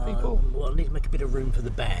to mention to people? Well, I need to make a bit of room for the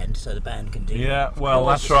band, so the band can do.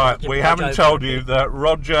 That's right. We haven't told you that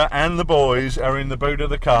Roger and the boys are in the boot of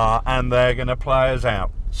the car, and they're going to play us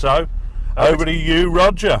out. So, over to you,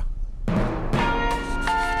 Roger.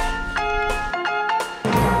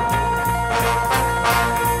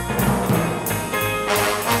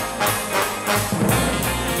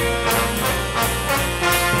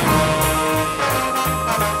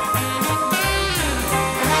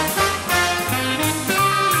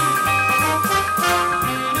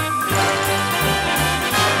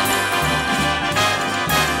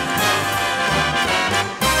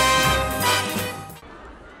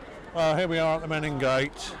 Well, here we are at the Menin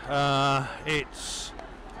Gate. It's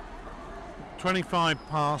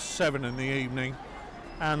 7:25 in the evening,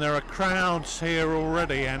 and there are crowds here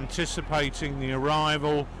already anticipating the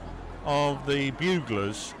arrival of the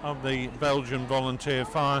buglers of the Belgian Volunteer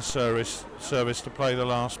Fire Service to play the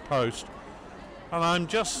last post. And I'm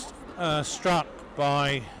just struck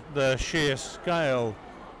by the sheer scale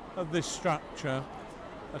of this structure,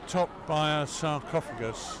 topped by a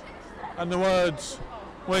sarcophagus, and the words,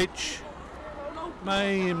 which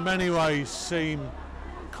may in many ways seem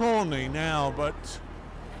corny now, but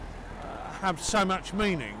have so much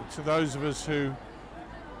meaning to those of us who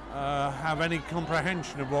have any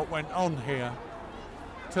comprehension of what went on here.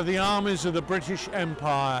 To the armies of the British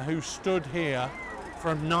Empire who stood here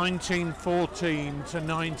from 1914 to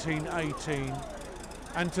 1918,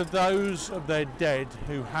 and to those of their dead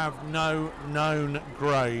who have no known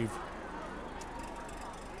grave.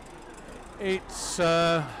 It's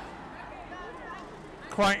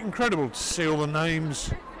quite incredible to see all the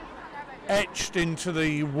names etched into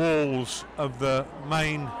the walls of the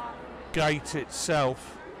main gate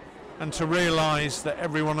itself, and to realise that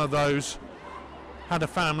every one of those had a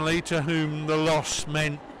family to whom the loss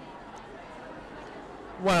meant,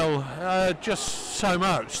 well, just so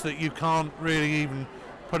much that you can't really even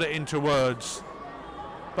put it into words,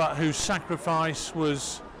 but whose sacrifice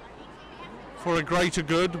was for a greater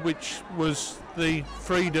good, which was the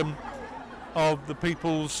freedom of the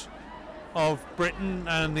peoples of Britain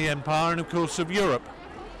and the Empire, and of course of Europe.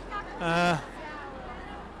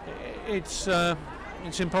 It's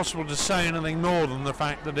impossible to say anything more than the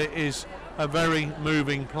fact that it is a very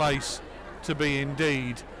moving place to be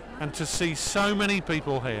indeed, and to see so many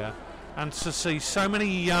people here, and to see so many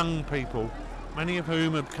young people, many of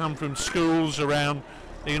whom have come from schools around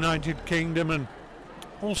the United Kingdom and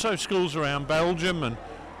also schools around Belgium and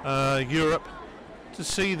Europe, to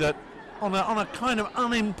see that on a kind of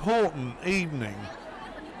unimportant evening,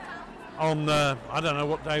 on the, I don't know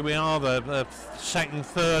what day we are, the 2nd,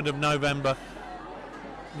 3rd of November,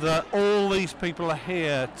 that all these people are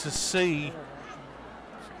here to see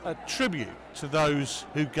a tribute to those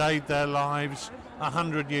who gave their lives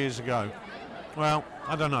 100 years ago. Well,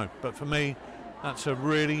 I don't know, but for me, that's a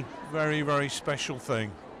really very, very special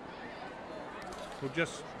thing. We'll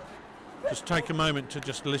just take a moment to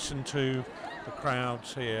just listen to the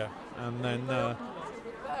crowds here, and then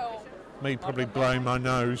me probably blowing my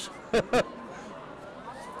nose.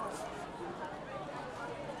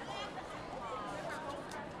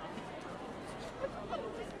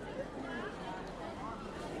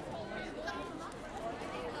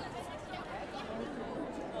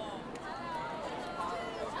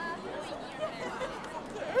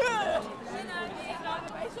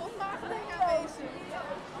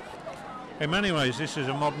 In many ways, this is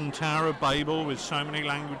a modern Tower of Babel with so many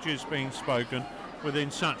languages being spoken within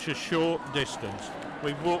such a short distance.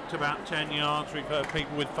 We've walked about 10 yards, we've heard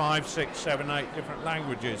people with 5, 6, 7, 8 different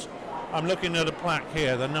languages. I'm looking at a plaque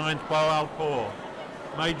here, the 9th Balfour,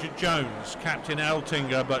 Major Jones, Captain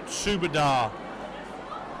Eltinger, but Subadar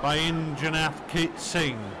by Injanath Kit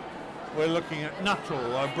Singh. We're looking at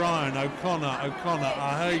Nuttall, O'Brien, O'Connor,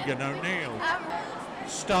 O'Hagan, O'Neill,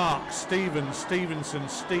 Stark, Stevens, Stevenson,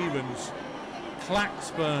 Stevens,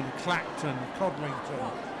 Claxburn, Clacton,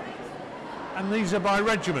 Codlington. And these are by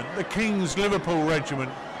regiment, the King's Liverpool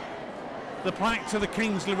Regiment. The plaque to the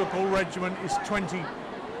King's Liverpool Regiment is 20,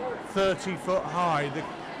 30 foot high,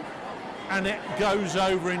 and it goes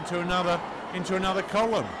over into another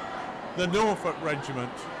column, the Norfolk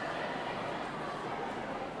Regiment.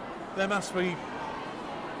 There must be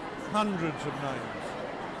hundreds of names.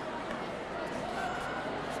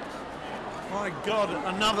 My God,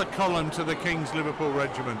 another column to the King's Liverpool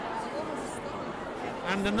Regiment.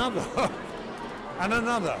 And another. And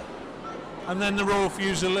another. And then the Royal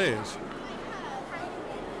Fusiliers.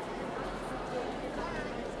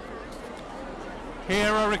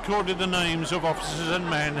 Here are recorded the names of officers and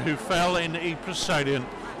men who fell in Ypres salient,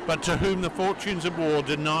 but to whom the fortunes of war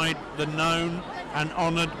denied the known and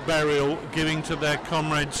honoured burial, giving to their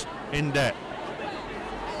comrades in debt.